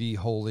be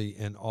holy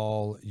in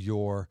all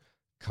your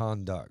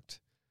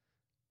conduct.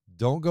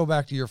 Don't go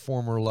back to your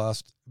former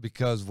lust,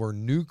 because we're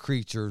new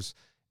creatures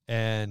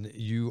and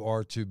you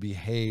are to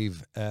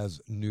behave as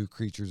new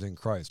creatures in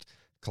Christ.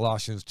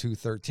 Colossians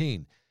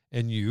 2:13,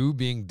 and you,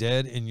 being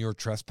dead in your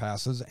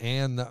trespasses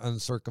and the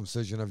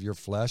uncircumcision of your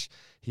flesh,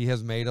 he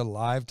has made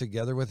alive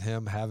together with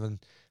him,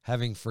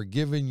 having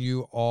forgiven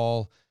you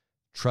all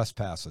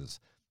trespasses.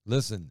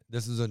 Listen,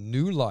 this is a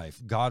new life.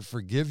 God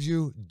forgives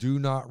you. Do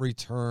not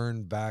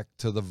return back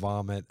to the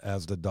vomit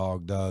as the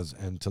dog does,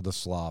 and to the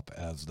slop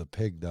as the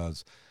pig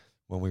does.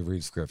 When we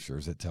read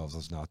scriptures, it tells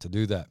us not to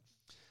do that.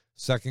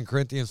 2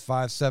 Corinthians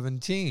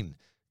 5:17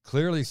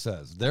 clearly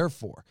says,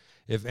 therefore,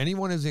 if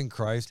anyone is in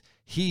Christ,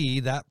 he,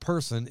 that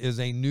person, is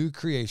a new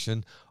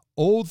creation.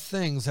 Old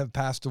things have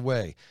passed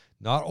away.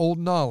 Not old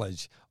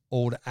knowledge,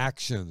 old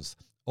actions.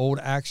 Old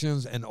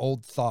actions and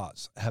old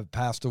thoughts have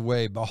passed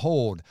away.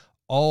 Behold,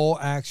 all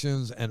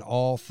actions and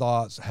all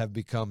thoughts have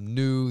become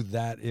new.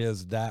 That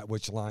is that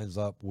which lines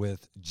up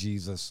with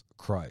Jesus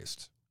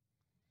Christ.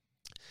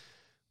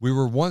 We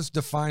were once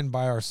defined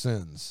by our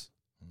sins.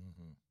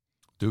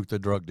 Duke the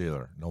drug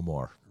dealer, no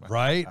more.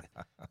 Right?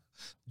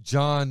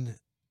 John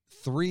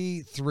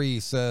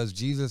 3:3 says,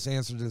 Jesus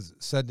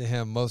said to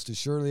him, most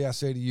assuredly I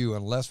say to you,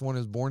 unless one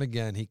is born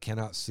again, he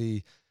cannot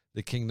see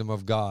the kingdom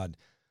of God.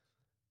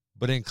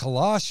 But in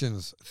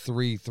Colossians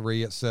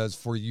 3:3, it says,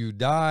 for you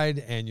died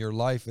and your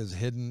life is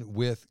hidden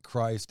with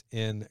Christ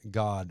in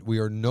God. We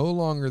are no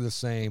longer the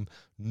same,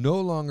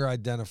 no longer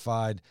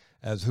identified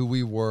as who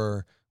we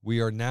were. We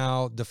are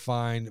now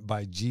defined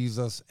by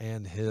Jesus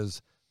and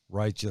his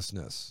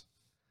righteousness.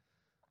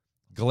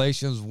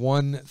 Galatians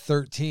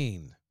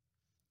 1:13,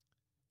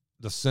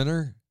 the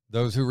sinner,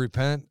 those who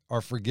repent,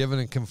 are forgiven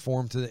and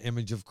conformed to the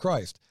image of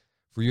Christ.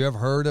 For you have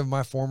heard of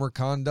my former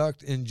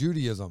conduct in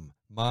Judaism,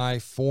 my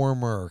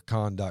former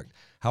conduct,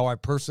 how I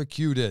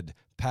persecuted,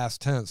 past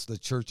tense, the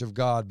church of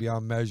God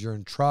beyond measure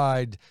and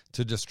tried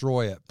to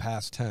destroy it,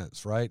 past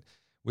tense, right?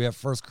 We have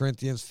 1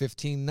 Corinthians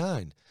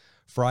 15:9.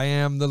 For I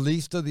am the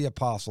least of the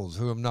apostles,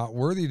 who am not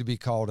worthy to be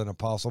called an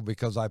apostle,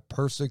 because I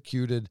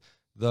persecuted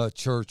the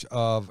church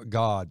of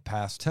God,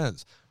 past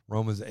tense.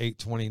 Romans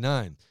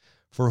 8:29.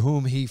 For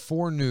whom he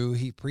foreknew,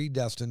 he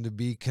predestined to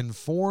be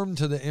conformed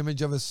to the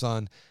image of his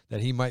Son, that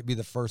he might be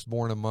the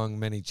firstborn among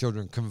many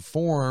children.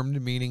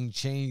 Conformed, meaning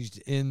changed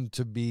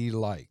into be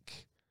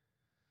like.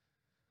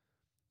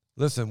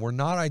 Listen, we're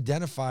not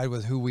identified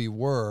with who we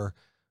were.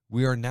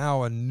 We are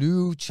now a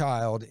new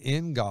child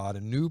in God,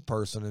 a new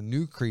person, a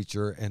new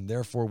creature, and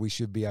therefore we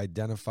should be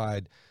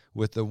identified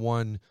with the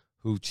one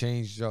who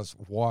changed us,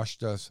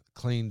 washed us,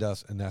 cleaned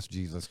us, and that's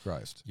Jesus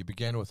Christ. You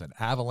begin with an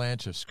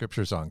avalanche of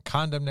scriptures on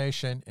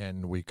condemnation,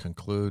 and we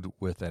conclude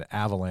with an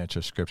avalanche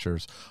of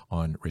scriptures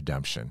on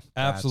redemption.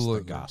 Absolutely.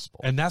 That's the gospel.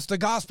 And that's the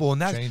gospel.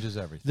 And that changes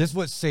everything. This is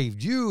what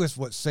saved you. It's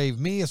what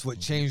saved me. It's what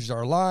changed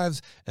our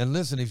lives. And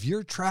listen, if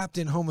you're trapped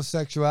in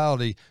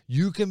homosexuality,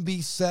 you can be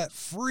set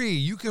free.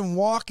 You can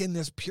walk in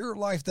this pure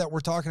life that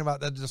we're talking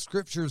about, that the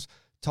scriptures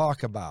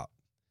talk about.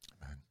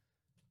 Amen.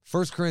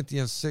 1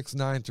 Corinthians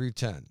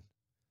 6:9-10.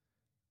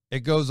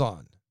 It goes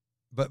on.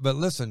 But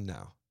listen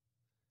now.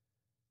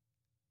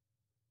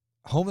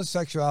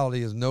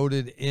 Homosexuality is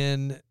noted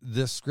in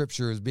this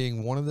scripture as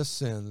being one of the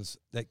sins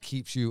that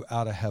keeps you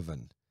out of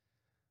heaven.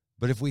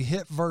 But if we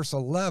hit verse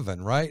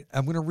 11, right?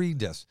 I'm going to read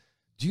this.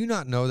 Do you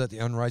not know that the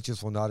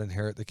unrighteous will not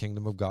inherit the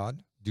kingdom of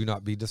God? Do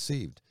not be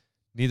deceived.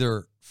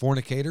 Neither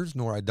fornicators,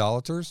 nor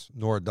idolaters,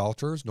 nor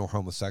adulterers, nor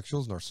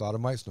homosexuals, nor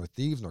sodomites, nor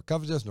thieves, nor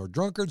covetous, nor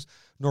drunkards,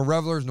 nor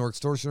revelers, nor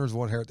extortioners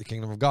will inherit the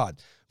kingdom of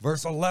God.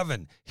 Verse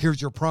 11,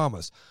 here's your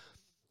promise.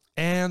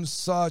 And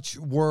such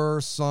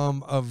were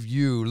some of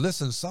you.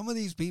 Listen, some of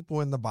these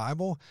people in the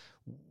Bible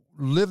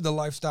live the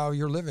lifestyle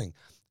you're living.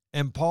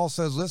 And Paul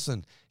says,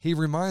 listen, he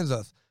reminds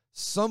us,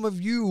 some of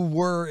you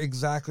were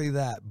exactly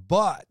that.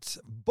 But,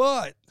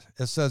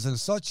 it says, and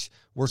such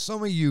were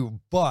some of you,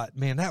 but,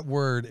 man, that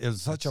word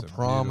is such a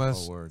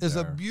promise. It's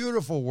a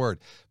beautiful word.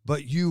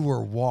 But you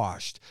were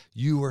washed.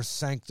 You were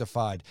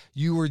sanctified.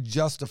 You were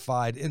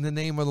justified in the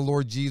name of the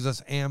Lord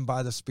Jesus and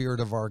by the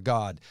Spirit of our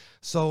God.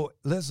 So,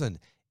 listen,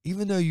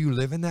 even though you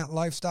live in that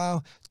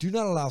lifestyle, do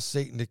not allow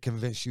Satan to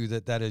convince you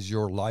that that is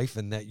your life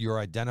and that you're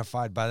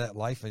identified by that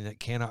life and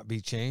it cannot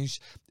be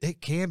changed. It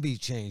can be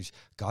changed.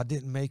 God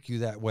didn't make you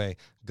that way.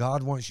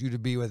 God wants you to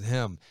be with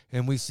him.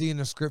 And we see in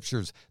the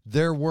scriptures,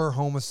 there were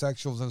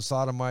homosexuals and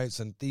sodomites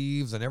and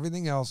thieves and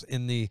everything else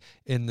in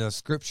the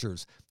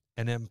scriptures.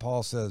 And then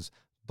Paul says,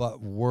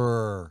 but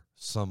were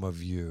some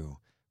of you,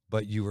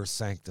 but you were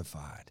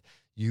sanctified.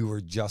 You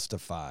were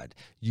justified.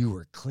 You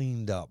were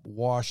cleaned up,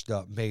 washed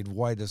up, made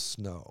white as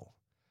snow.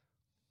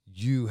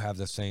 You have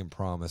the same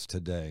promise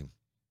today.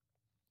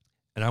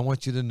 And I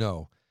want you to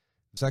know,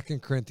 2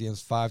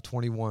 Corinthians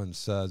 5:21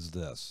 says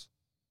this.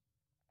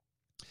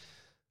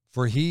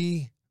 For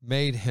he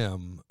made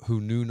him who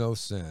knew no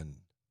sin,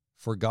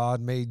 for God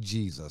made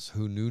Jesus,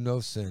 who knew no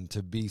sin,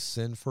 to be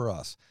sin for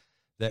us,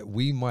 that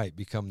we might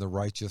become the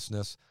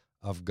righteousness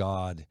of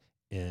God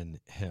in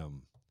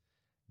him.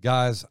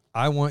 Guys,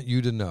 I want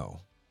you to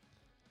know,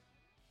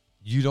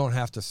 you don't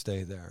have to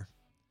stay there.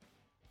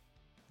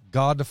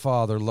 God the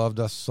Father loved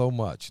us so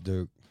much,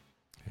 Duke,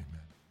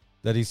 Amen,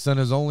 that he sent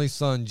his only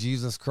Son,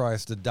 Jesus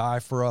Christ, to die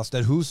for us,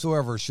 that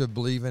whosoever should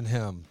believe in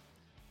him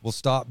will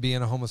stop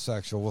being a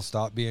homosexual, will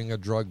stop being a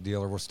drug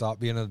dealer, will stop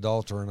being an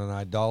adulterer and an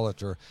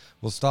idolater,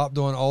 will stop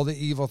doing all the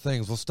evil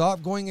things, will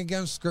stop going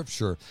against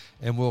Scripture,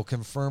 and will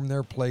confirm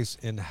their place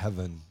in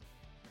heaven.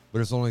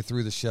 But it's only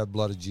through the shed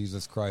blood of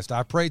Jesus Christ.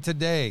 I pray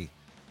today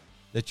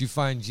that you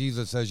find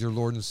Jesus as your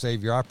Lord and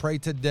Savior. I pray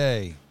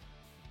today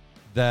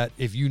that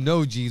if you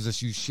know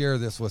Jesus, you share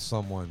this with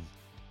someone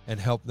and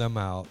help them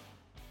out.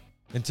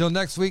 Until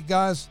next week,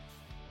 guys,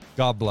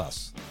 God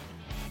bless.